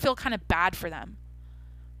honestly feel kind of bad for them.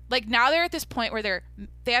 Like, now they're at this point where they're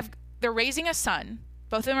raising a son.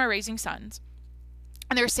 Both of them are raising sons.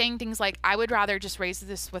 And they're saying things like, I would rather just raise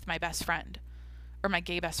this with my best friend or my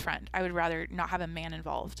gay best friend. I would rather not have a man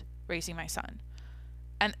involved raising my son.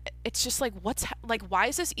 And it's just like, why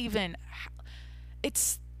is this even,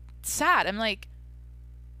 it's sad. I'm like,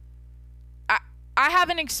 I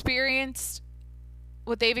haven't experienced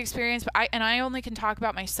what they've experienced, but I only can talk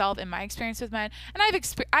about myself and my experience with men. And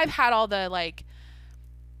I've had all the, like,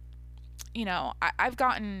 you know, I've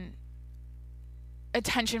gotten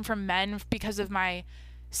attention from men because of my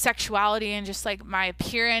sexuality and just, like, my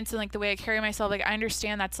appearance and, like, the way I carry myself. Like, I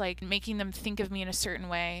understand that's, like, making them think of me in a certain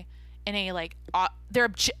way, in a, like,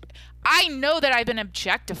 I know that I've been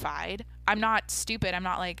objectified. I'm not stupid. I'm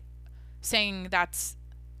not, like, saying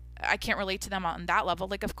I can't relate to them on that level.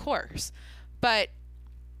 Like, of course. But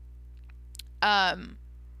yeah,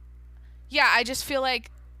 I just feel like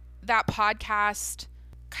that podcast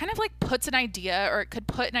kind of, like, puts an idea, or it could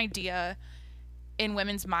put an idea in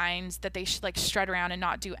women's minds that they should, like, strut around and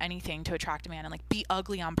not do anything to attract a man and, like, be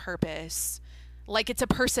ugly on purpose. Like, it's a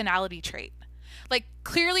personality trait. Like,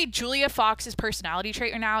 clearly Julia Fox's personality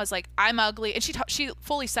trait right now is, like, I'm ugly. And she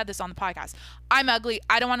fully said this on the podcast. I'm ugly.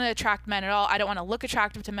 I don't want to attract men at all. I don't want to look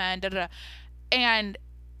attractive to men. Da, da, da. And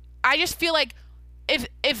I just feel like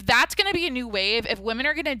if that's going to be a new wave, if women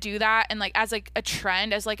are going to do that and, like, as, like, a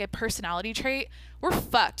trend, as, like, a personality trait, we're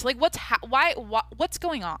fucked. Like, what's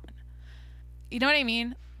going on? You know what I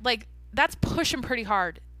mean? Like, that's pushing pretty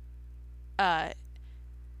hard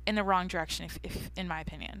in the wrong direction, if in my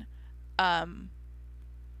opinion.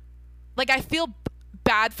 Like, I feel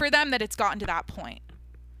bad for them that it's gotten to that point.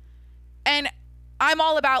 And I'm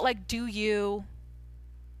all about, like, do you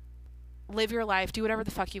live your life, do whatever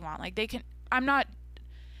the fuck you want. Like,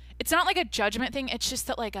 it's not like a judgment thing. It's just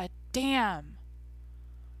that, like, damn,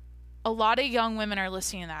 a lot of young women are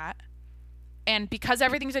listening to that. And because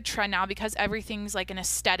everything's a trend now, because everything's, like, an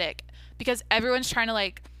aesthetic, because everyone's trying to,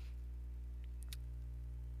 like,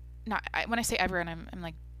 when I say everyone, I'm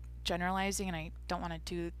like generalizing, and I don't want to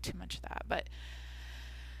do too much of that, but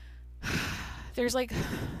there's, like,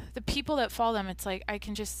 the people that follow them, it's like, I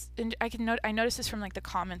notice this from, like, the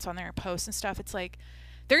comments on their posts and stuff. It's like,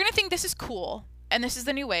 they're going to think this is cool, and this is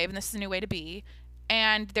the new wave, and this is the new way to be,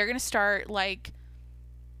 and they're going to start, like,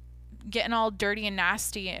 getting all dirty and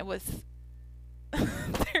nasty with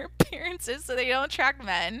their appearances so they don't attract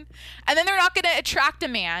men, and then they're not going to attract a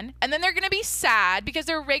man, and then they're going to be sad because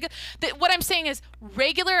they're what I'm saying is,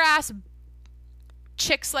 regular ass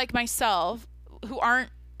chicks like myself who aren't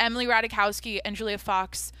Emily Ratajkowski and Julia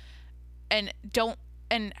Fox and don't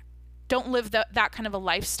live that kind of a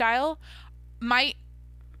lifestyle might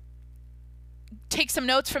take some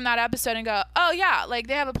notes from that episode and go, oh yeah, like,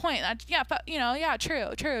 they have a point. Yeah, you know, yeah, true.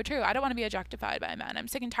 I don't want to be objectified by a man. I'm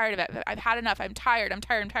sick and tired of it. I've had enough. I'm tired.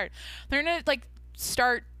 They're gonna, like,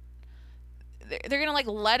 they're gonna, like,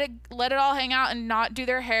 let it all hang out and not do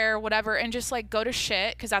their hair, whatever, and just, like, go to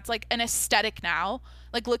shit, because that's, like, an aesthetic now.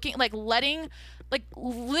 Like, letting like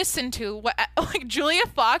listen to what like Julia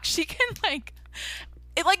Fox, she can like,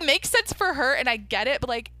 it like makes sense for her and I get it, but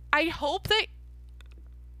like I hope that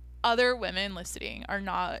other women listening are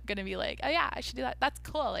not gonna be like, oh yeah, I should do that, that's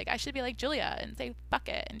cool, like I should be like Julia and say fuck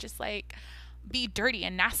it and just like be dirty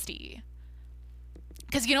and nasty.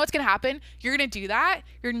 Because you know what's gonna happen? You're gonna do that,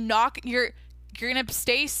 you're gonna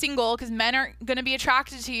stay single because men aren't gonna be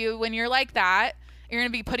attracted to you when you're like that. You're gonna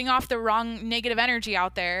be putting off the wrong negative energy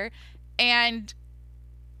out there, and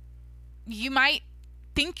you might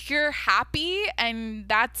think you're happy, and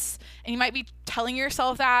you might be telling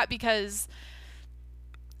yourself that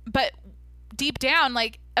but deep down,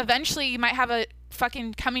 like eventually you might have a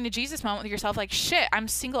fucking coming to Jesus moment with yourself, like shit, I'm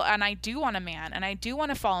single and I do want a man and I do want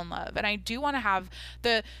to fall in love and I do want to have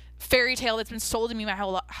the fairy tale that's been sold to me my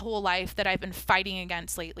whole life that I've been fighting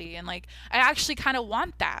against lately, and like I actually kind of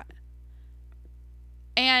want that.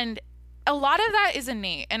 And a lot of that is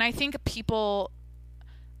innate, and I think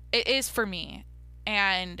it is for me.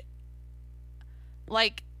 And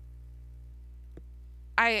like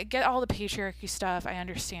I get all the patriarchy stuff, I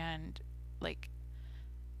understand like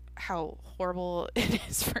how horrible it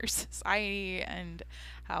is for society and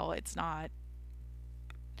how it's not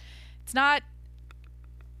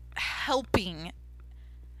helping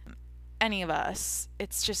any of us.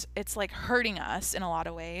 It's like hurting us in a lot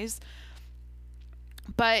of ways.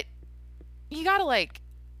 But you gotta like,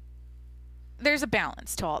 there's a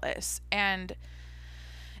balance to all this. And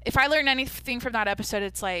if I learned anything from that episode,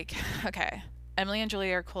 it's like, okay, Emily and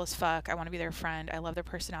Julia are cool as fuck. I want to be their friend. I love their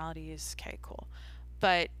personalities. Okay, cool.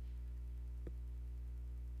 But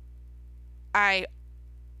I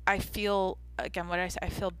feel, again, what I say, I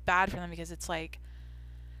feel bad for them because it's like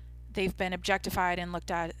they've been objectified and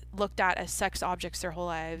looked at as sex objects their whole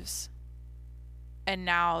lives, and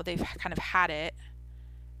now they've kind of had it,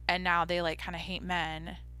 and now they like kind of hate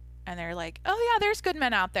men, and they're like, oh yeah, there's good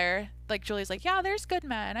men out there. Like Julie's like, yeah, there's good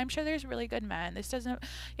men. I'm sure there's really good men.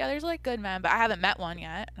 Yeah, there's like good men, but I haven't met one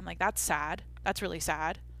yet. I'm like, that's sad. That's really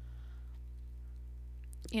sad.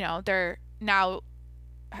 You know, they're now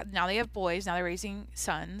they have boys. Now they're raising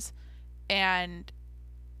sons, and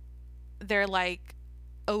they're like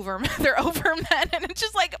they're over men, and it's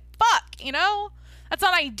just like, fuck, you know, that's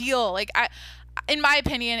not ideal. Like in my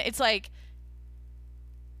opinion, it's like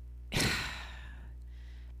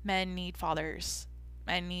men need fathers.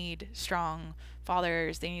 Men need strong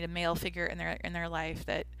fathers. They need a male figure in their life.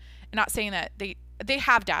 That, I'm not saying that they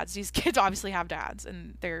have dads. These kids obviously have dads,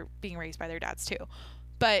 and they're being raised by their dads too.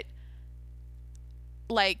 But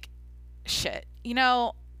like, shit, you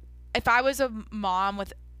know, if I was a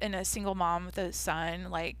single mom with a son,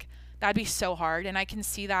 like that'd be so hard. And I can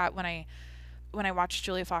see that when I watch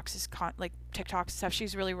Julia Fox's like TikToks and stuff.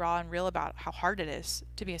 She's really raw and real about how hard it is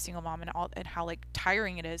to be a single mom, and how like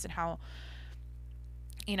tiring it is, and how,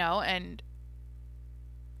 you know, and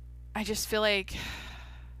I just feel like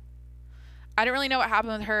I don't really know what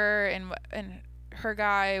happened with her and her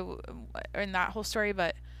guy in that whole story,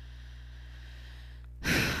 but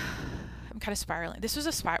I'm kind of spiraling. Was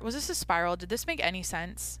this a spiral? Did this make any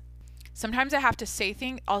sense? Sometimes I have to say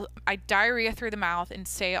things. I diarrhea through the mouth and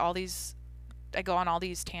say I go on all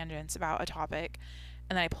these tangents about a topic,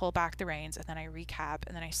 and then I pull back the reins, and then I recap,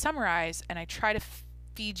 and then I summarize, and I try to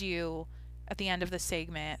feed you at the end of the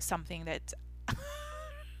segment something that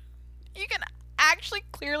you can actually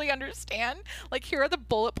clearly understand. Like, here are the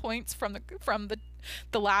bullet points from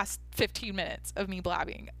the last 15 minutes of me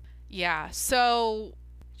blabbing. Yeah, so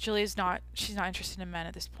she's not interested in men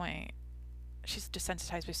at this point. She's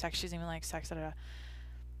desensitized by sex. She doesn't even like sex. I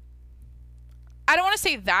don't want to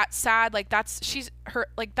say that's sad. Like that's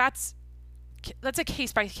a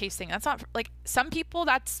case by case thing. That's not like some people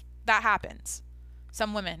that happens.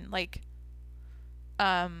 Some women like,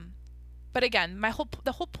 but again,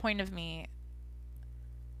 the whole point of me,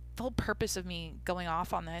 the whole purpose of me going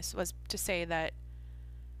off on this was to say that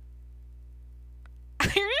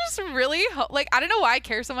you're just really like, I don't know why I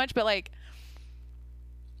care so much, but like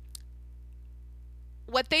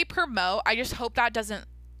what they promote, I just hope that doesn't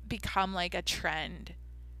become like a trend,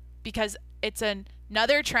 because it's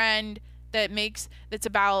another trend that's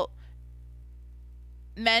about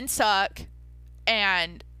men suck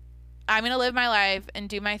and I'm gonna live my life and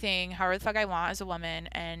do my thing however the fuck I want as a woman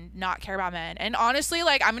and not care about men. And honestly,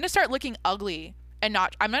 like, I'm gonna start looking ugly and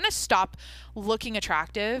I'm gonna stop looking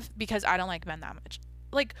attractive because I don't like men that much.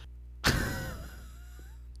 Like, I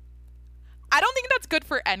don't think that's good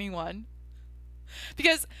for anyone.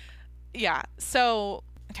 Because, yeah, so,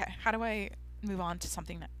 okay, how do I move on to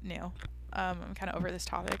something new? I'm kind of over this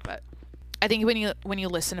topic, but I think when you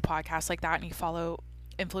listen to podcasts like that and you follow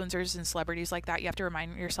influencers and celebrities like that, you have to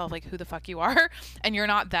remind yourself like who the fuck you are and you're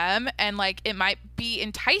not them. And like it might be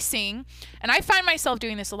enticing, and I find myself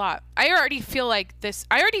doing this a lot. I already feel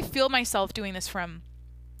myself doing this from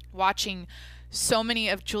watching so many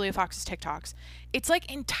of Julia Fox's TikToks. It's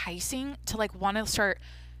like enticing to like want to start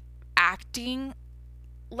acting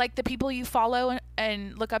like the people you follow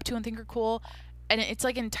and look up to and think are cool, and it's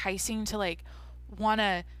like enticing to like want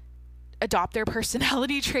to adopt their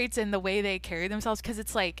personality traits and the way they carry themselves, because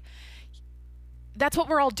it's like that's what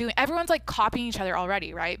we're all doing. Everyone's like copying each other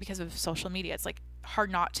already, right? Because of social media. It's like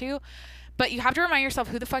hard not to. But you have to remind yourself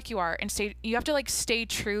who the fuck you are, and you have to like stay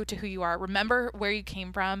true to who you are. Remember where you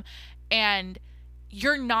came from, and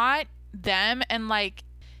you're not them, and like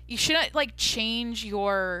you shouldn't like change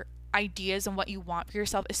your ideas and what you want for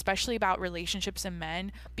yourself, especially about relationships and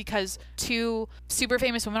men, because two super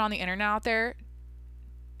famous women on the internet out there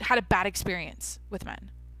had a bad experience with men.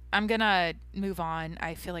 I'm gonna move on.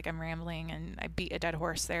 I feel like I'm rambling and I beat a dead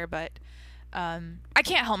horse there, but I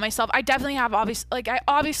can't help myself. I definitely have I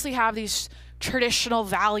obviously have these traditional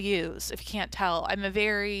values, if you can't tell. I'm a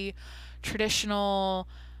very traditional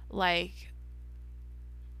like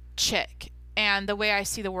chick, and the way I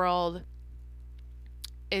see the world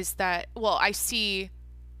is that, well, I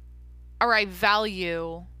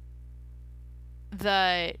value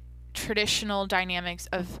the traditional dynamics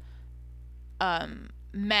of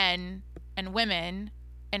men and women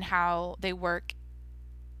and how they work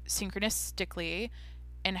synchronistically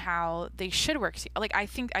and how they should work. Like I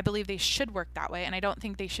believe they should work that way, and I don't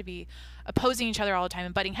think they should be opposing each other all the time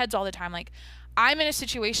and butting heads all the time. Like I'm in a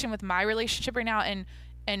situation with my relationship right now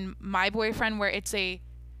and my boyfriend where it's a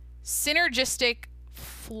synergistic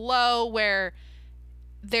flow where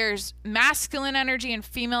there's masculine energy and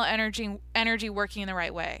female energy working in the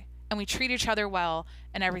right way, and we treat each other well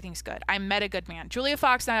and everything's good. I met a good man. Julia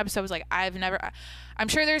Fox in that episode was like, I'm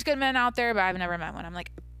sure there's good men out there, but I've never met one. I'm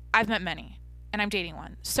like, I've met many and I'm dating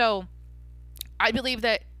one. So I believe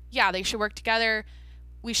that, yeah, they should work together.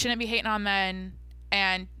 We shouldn't be hating on men.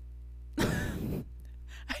 And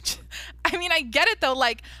I get it though.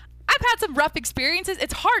 Like I've had some rough experiences.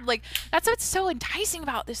 It's hard. Like that's what's so enticing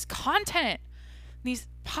about this content, these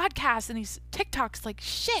podcasts and these TikToks. Like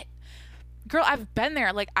shit, girl, I've been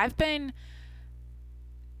there. Like I've been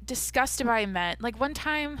disgusted by men. Like one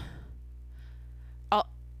time, I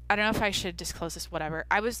don't know if I should disclose this, whatever.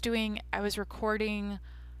 I was recording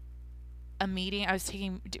a meeting. I was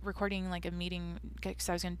recording like a meeting because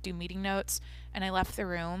I was going to do meeting notes, and I left the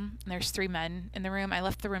room, and there's 3 men in the room. I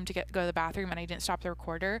left the room to go to the bathroom, and I didn't stop the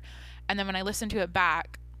recorder. And then when I listened to it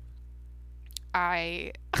back,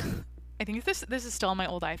 I think this is still on my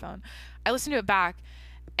old iPhone. I listened to it back,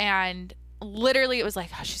 and literally it was like,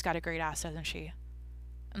 oh, she's got a great ass, doesn't she?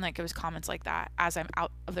 And like it was comments like that as I'm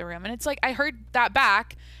out of the room, and it's like I heard that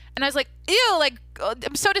back, and I was like, ew, like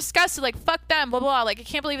I'm so disgusted, like fuck them, blah blah, like I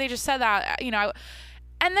can't believe they just said that, you know.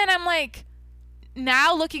 And then I'm like,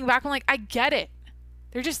 now looking back, I'm like, I get it.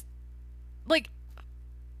 They're just like,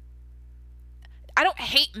 I don't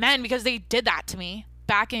hate men because they did that to me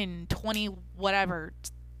back in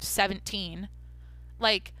 17.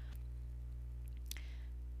 Like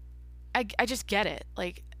I just get it.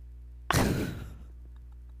 Like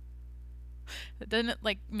it doesn't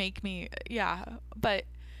like make me, yeah, but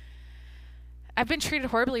I've been treated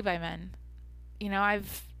horribly by men. You know,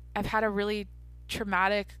 I've had a really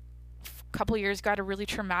traumatic couple of years ago, a really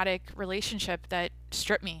traumatic relationship that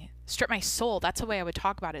stripped my soul. That's the way I would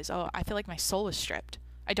talk about it, is, oh, I feel like my soul was stripped.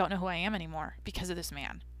 I don't know who I am anymore because of this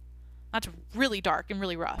man. That's really dark and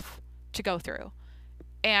really rough to go through.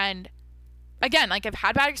 And again, like I've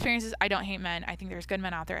had bad experiences. I don't hate men. I think there's good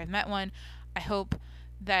men out there. I've met one. I hope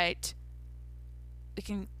that we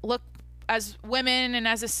can look as women and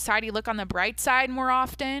as a society, look on the bright side more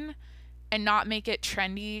often and not make it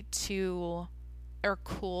trendy to, or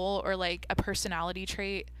cool, or like a personality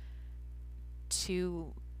trait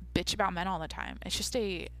to bitch about men all the time. It's just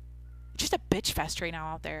a bitch fest right now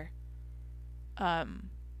out there.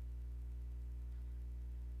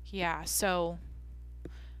 Yeah, so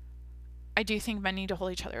I do think men need to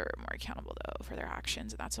hold each other more accountable though for their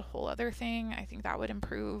actions, and that's a whole other thing. I think that would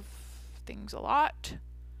improve things a lot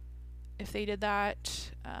if they did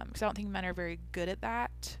that, because I don't think men are very good at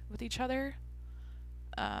that with each other.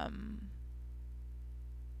 That's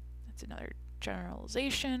another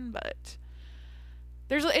generalization, but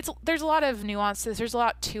there's a lot of nuances. There's a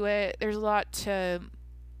lot to it. There's a lot to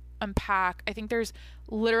unpack. I think there's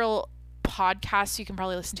literal podcasts you can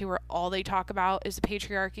probably listen to where all they talk about is the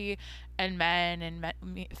patriarchy and men and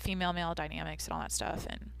female male dynamics and all that stuff.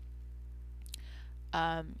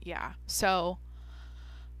 And yeah, so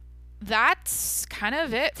that's kind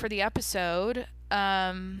of it for the episode.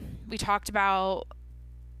 We talked about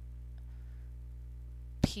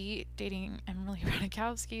Pete dating Emily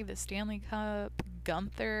Ratajkowski, the Stanley Cup,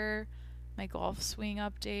 Gunther, my golf swing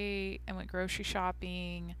update. I went grocery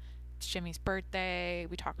shopping. It's Jimmy's birthday.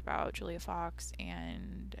 We talked about Julia Fox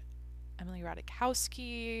and Emily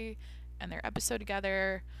Ratajkowski and their episode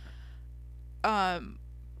together.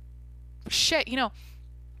 Shit, you know,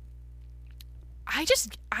 let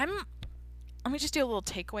me just do a little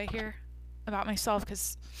takeaway here about myself,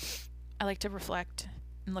 because I like to reflect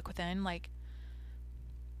and look within. Like,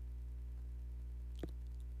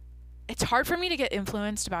 it's hard for me to get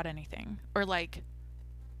influenced about anything, or like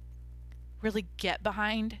really get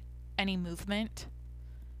behind any movement.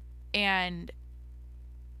 And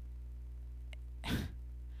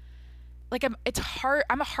like, it's hard.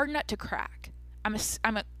 I'm a hard nut to crack. I'm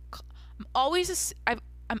always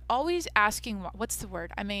asking, what's the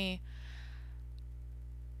word? I'm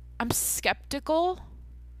skeptical,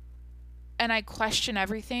 and I question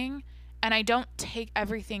everything, and I don't take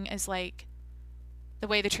everything as like the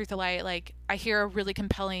way, the truth, the light. Like, I hear a really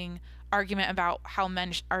compelling argument about how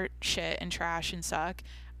men are shit and trash and suck.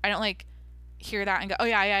 I don't like hear that and go, oh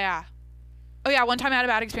yeah. Oh yeah, one time I had a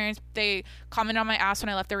bad experience. They commented on my ass when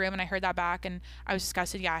I left the room, and I heard that back, and I was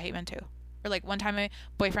disgusted. Yeah, I hate men too. Or like, one time my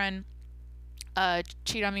boyfriend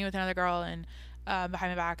cheated on me with another girl, and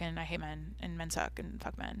behind my back, and I hate men, and men suck, and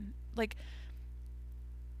fuck men. Like,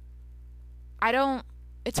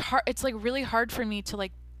 it's hard. It's like really hard for me to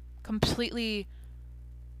like completely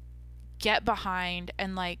get behind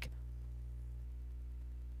and like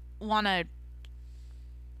wanna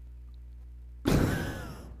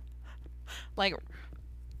like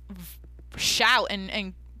shout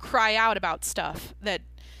and cry out about stuff that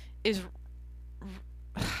is,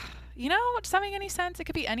 you know, does that make any sense? It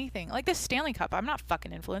could be anything. Like this Stanley Cup, I'm not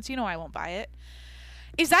fucking influenced. You know I won't buy it.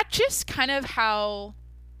 Is that just kind of how...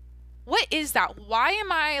 What is that? Why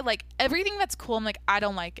am I, like, everything that's cool, I'm like, I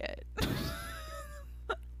don't like it.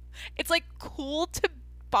 It's, like, cool to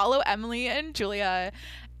follow Emily and Julia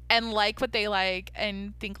and like what they like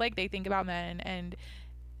and think like they think about men and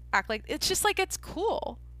act like... It's just, like, it's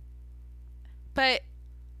cool. But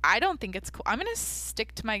I don't think it's cool. I'm going to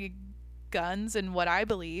stick to my guns and what I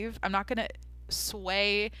believe. I'm not going to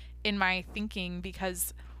sway in my thinking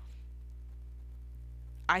because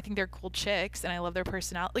I think they're cool chicks and I love their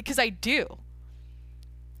personality, because I do.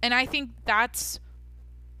 And I think that's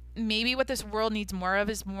maybe what this world needs more of,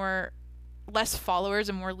 is less followers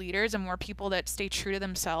and more leaders and more people that stay true to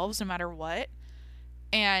themselves no matter what.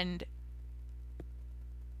 And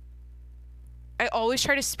I always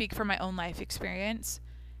try to speak from my own life experience,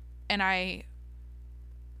 and I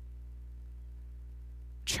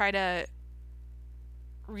try to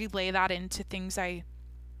relay that into things I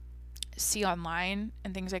see online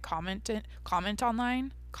and things I comment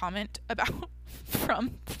about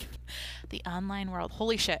from the online world.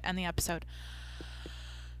 Holy shit, and the episode.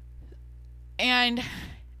 And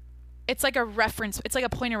it's like a reference, it's like a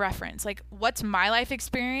point of reference. Like, what's my life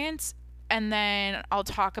experience? And then I'll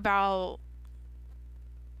talk about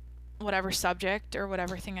whatever subject or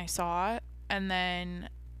whatever thing I saw, and then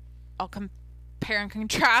I'll compare and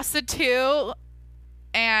contrast the two.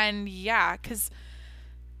 And yeah, because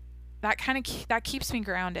that that keeps me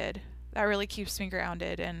grounded. That really keeps me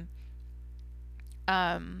grounded. And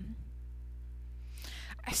I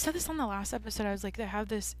said this on the last episode. I was like, they have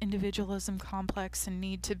this individualism complex and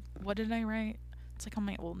need to... What did I write? It's like on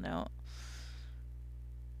my old note.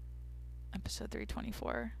 Episode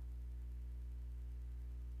 324.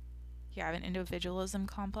 Yeah, I have an individualism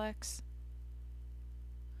complex.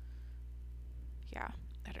 Yeah,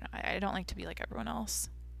 I don't know. I don't like to be like everyone else.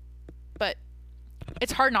 But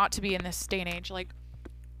it's hard not to be in this day and age. Like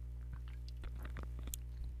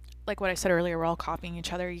what I said earlier, we're all copying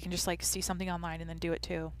each other. You can just like see something online and then do it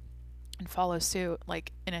too and follow suit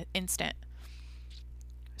like in an instant.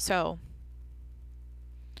 So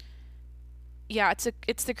yeah,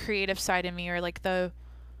 it's the creative side of me, or like the...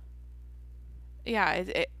 Yeah,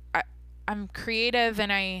 I'm creative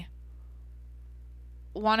and I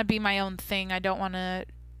want to be my own thing. I don't want to...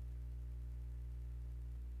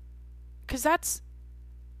 Because that's...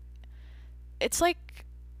 It's like...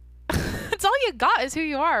 It's all you got is who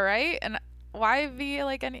you are, right? And why be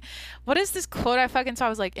like any... What is this quote I fucking saw? I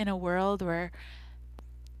was like, in a world where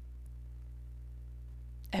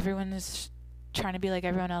everyone is trying to be like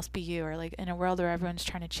everyone else, be you. Or like in a world where everyone's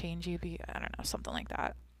trying to change you, be... I don't know, something like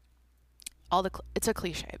that. It's a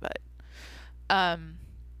cliche, but...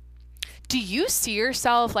 Do you see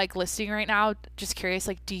yourself, like, listening right now? Just curious,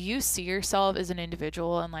 like, do you see yourself as an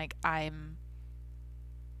individual and, like, I'm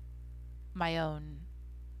my own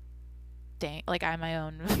thing. Like I'm my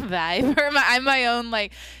own vibe, or I'm my own,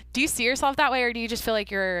 like, do you see yourself that way, or do you just feel like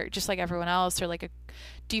you're just like everyone else, or like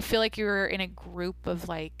do you feel like you're in a group of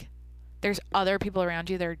like there's other people around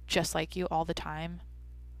you that are just like you all the time?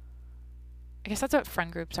 I guess that's what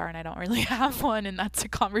friend groups are, and I don't really have one, and that's a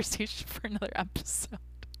conversation for another episode.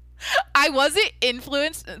 I wasn't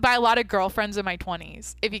influenced by a lot of girlfriends in my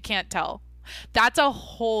 20s, if you can't tell. That's a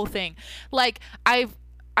whole thing. Like I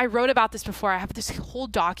wrote about this before. I have this whole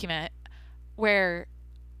document where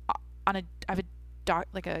I have a doc,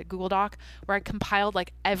 like a Google Doc, where I compiled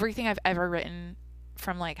like everything I've ever written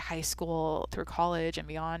from like high school through college and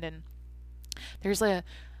beyond, and there's a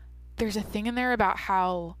thing in there about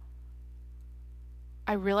how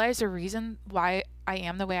I realized the reason why I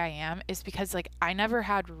am the way I am is because like I never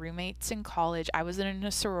had roommates in college. I wasn't in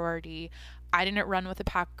a sorority. I didn't run with a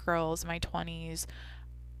pack of girls in my 20s.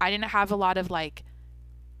 I didn't have a lot of like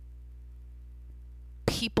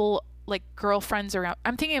people, like girlfriends around.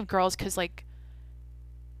 I'm thinking of girls because that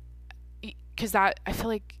I feel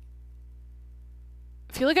like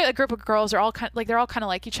if you look at a group of girls, they're all kind of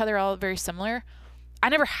like each other, all very similar. I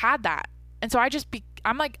never had that, and so I'm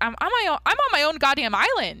on my own goddamn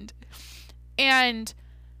island, and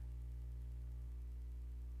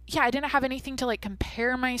yeah, I didn't have anything to like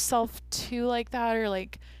compare myself to like that, or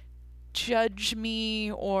like judge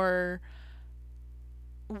me or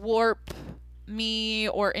warp me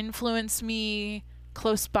or influence me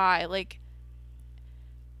close by. Like,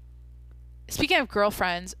 speaking of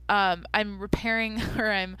girlfriends, I'm repairing,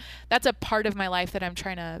 or that's a part of my life that I'm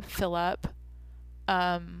trying to fill up.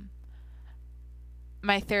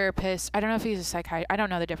 My therapist, I don't know if he's a psychiatrist. I don't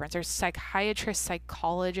know the difference. There's psychiatrist,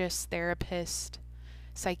 psychologist, therapist,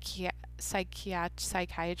 psychiatrist.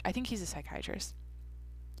 I think he's a psychiatrist.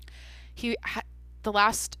 The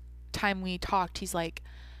last time we talked, he's like,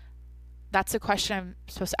 that's the question I'm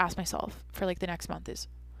supposed to ask myself for like the next month is,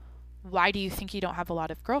 why do you think you don't have a lot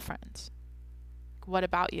of girlfriends? What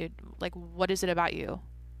about you? Like, what is it about you?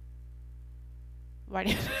 Why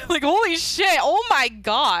do you, like, holy shit, oh my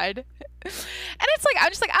God. And it's like, I'm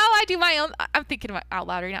just like, oh, I do my own, I'm thinking out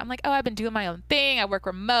loud right now. I'm like, oh, I've been doing my own thing. I work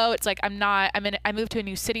remote. It's like, I moved to a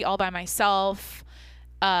new city all by myself.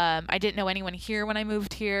 I didn't know anyone here when I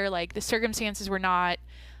moved here. Like, the circumstances were not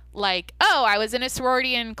like, oh, I was in a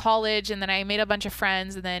sorority in college and then I made a bunch of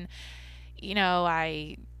friends and then, you know,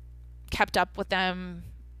 I kept up with them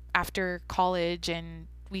after college and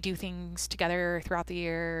we do things together throughout the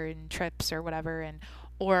year and trips or whatever.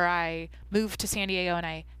 Or I moved to San Diego and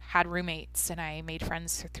I had roommates and I made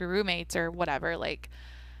friends through roommates or whatever. Like,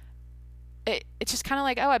 it's just kind of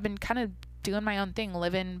like, oh, I've been kind of doing my own thing,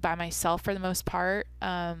 living by myself for the most part.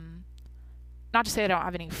 Not to say I don't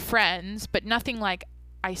have any friends, but nothing like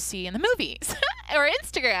I see in the movies or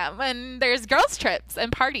Instagram. And there's girls trips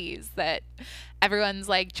and parties that everyone's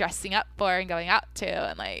like dressing up for and going out to.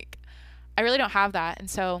 And like, I really don't have that. And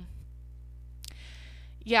so,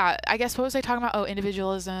 yeah, I guess what was I talking about? Oh,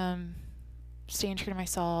 individualism, staying true to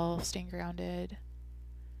myself, staying grounded.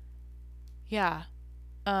 Yeah.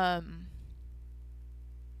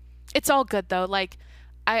 It's all good though. Like,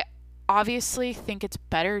 I obviously think it's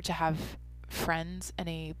better to have friends and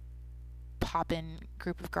a pop-in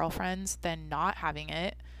group of girlfriends than not having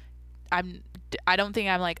it. I don't think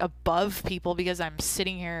I'm like above people because I'm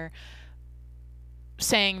sitting here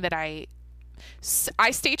saying that I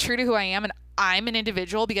stay true to who I am and I'm an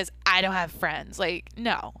individual because I don't have friends. Like,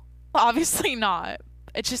 no, obviously not.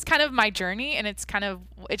 It's just kind of my journey, and it's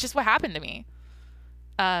just what happened to me.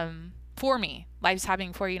 For me, life's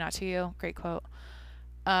happening for you, not to you. Great quote.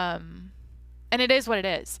 And it is what it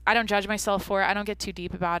is. I don't judge myself for it. I don't get too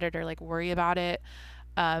deep about it or like worry about it.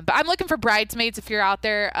 But I'm looking for bridesmaids if you're out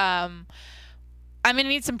there. I'm going to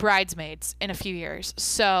need some bridesmaids in a few years.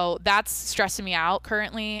 So that's stressing me out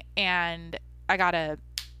currently, and I got to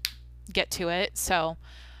get to it. So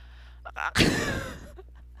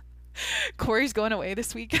Corey's going away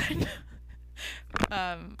this weekend.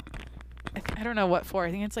 I don't know what for.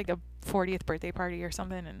 I think it's like a 40th birthday party or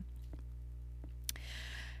something.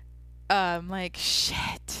 And like,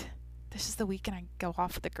 shit, this is the weekend I go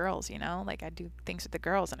off with the girls, you know? Like, I do things with the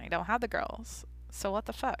girls and I don't have the girls. So what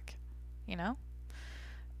the fuck, you know?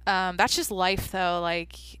 That's just life though.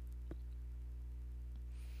 Like,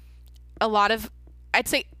 I'd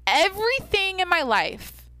say everything in my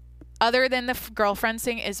life other than the girlfriend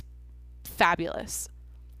thing is fabulous.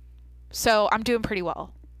 So I'm doing pretty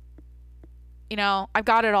well. You know, I've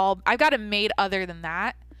got it all. I've got it made other than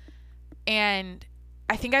that. And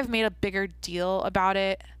I think I've made a bigger deal about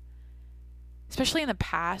it, especially in the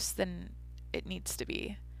past, than it needs to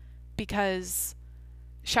be. Because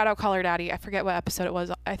Shout out Caller Daddy. I forget what episode it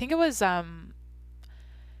was. I think it was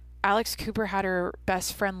Alex Cooper had her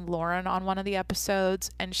best friend Lauren on one of the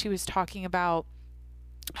episodes, and she was talking about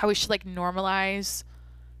how we should like normalize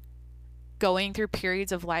going through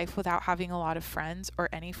periods of life without having a lot of friends or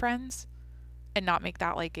any friends, and not make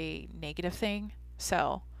that like a negative thing.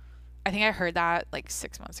 So I think I heard that like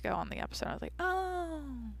 6 months ago on the episode. I was like, oh,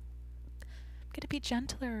 I'm gonna be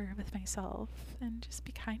gentler with myself and just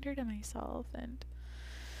be kinder to myself. And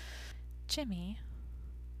Jimmy,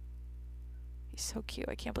 he's so cute.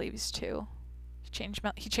 I can't believe he's 2. He changed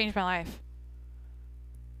my life.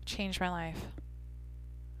 Changed my life.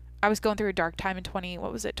 I was going through a dark time in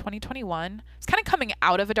 2021? It's kind of coming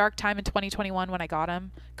out of a dark time in 2021 when I got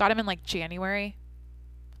him. Got him in like January.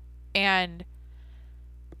 And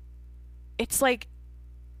it's like,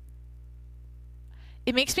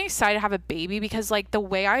 it makes me excited to have a baby because like the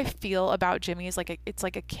way I feel about Jimmy is like it's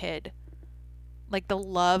like a kid. Like the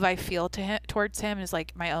love I feel towards him is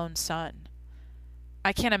like my own son.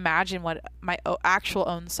 I can't imagine what my actual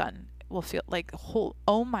own son will feel like.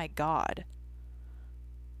 Oh my God.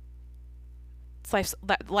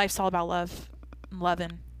 Life's all about love and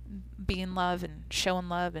loving, being love and showing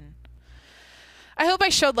love. And I hope I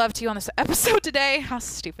showed love to you on this episode today. How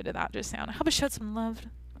stupid did that just sound? I hope I showed some love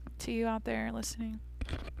to you out there listening.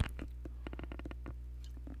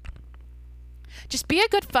 Just be a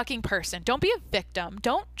good fucking person. Don't be a victim.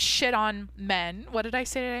 Don't shit on men. What did I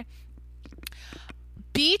say today?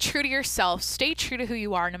 Be true to yourself. Stay true to who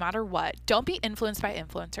you are no matter what. Don't be influenced by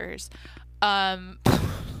influencers.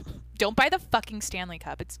 Don't buy the fucking Stanley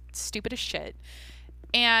Cup. It's stupid as shit.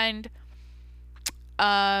 And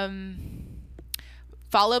follow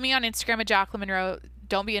me on Instagram at Jacqueline Monroe.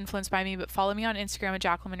 Don't be influenced by me, but follow me on Instagram at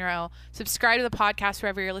Jacqueline Monroe. Subscribe to the podcast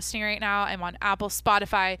wherever you're listening right now. I'm on Apple,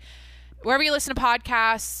 Spotify, wherever you listen to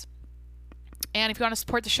podcasts. And if you want to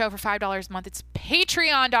support the show for $5 a month, it's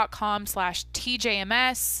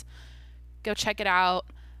patreon.com/TJMS. Go check it out.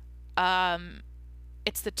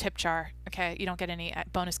 It's the tip jar. Okay. You don't get any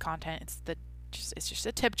bonus content. It's just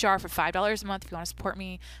a tip jar for $5 a month. If you want to support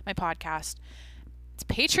me, my podcast, it's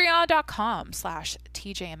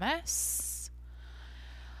patreon.com/TJMS.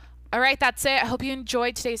 All right. That's it. I hope you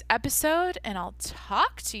enjoyed today's episode, and I'll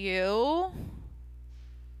talk to you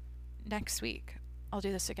next week. I'll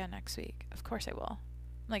do this again next week. Of course I will.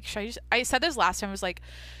 Like, I said this last time. I was like,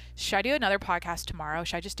 should I do another podcast tomorrow?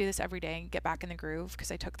 Should I just do this every day and get back in the groove? Because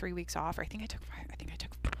I took 3 weeks off. Or I think I took 5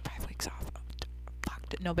 weeks off. Fuck,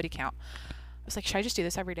 did nobody count? I was like, should I just do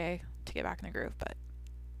this every day to get back in the groove? But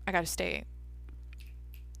I got to stay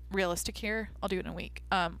realistic here. I'll do it in a week.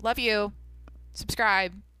 Love you.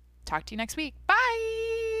 Subscribe. Talk to you next week. Bye.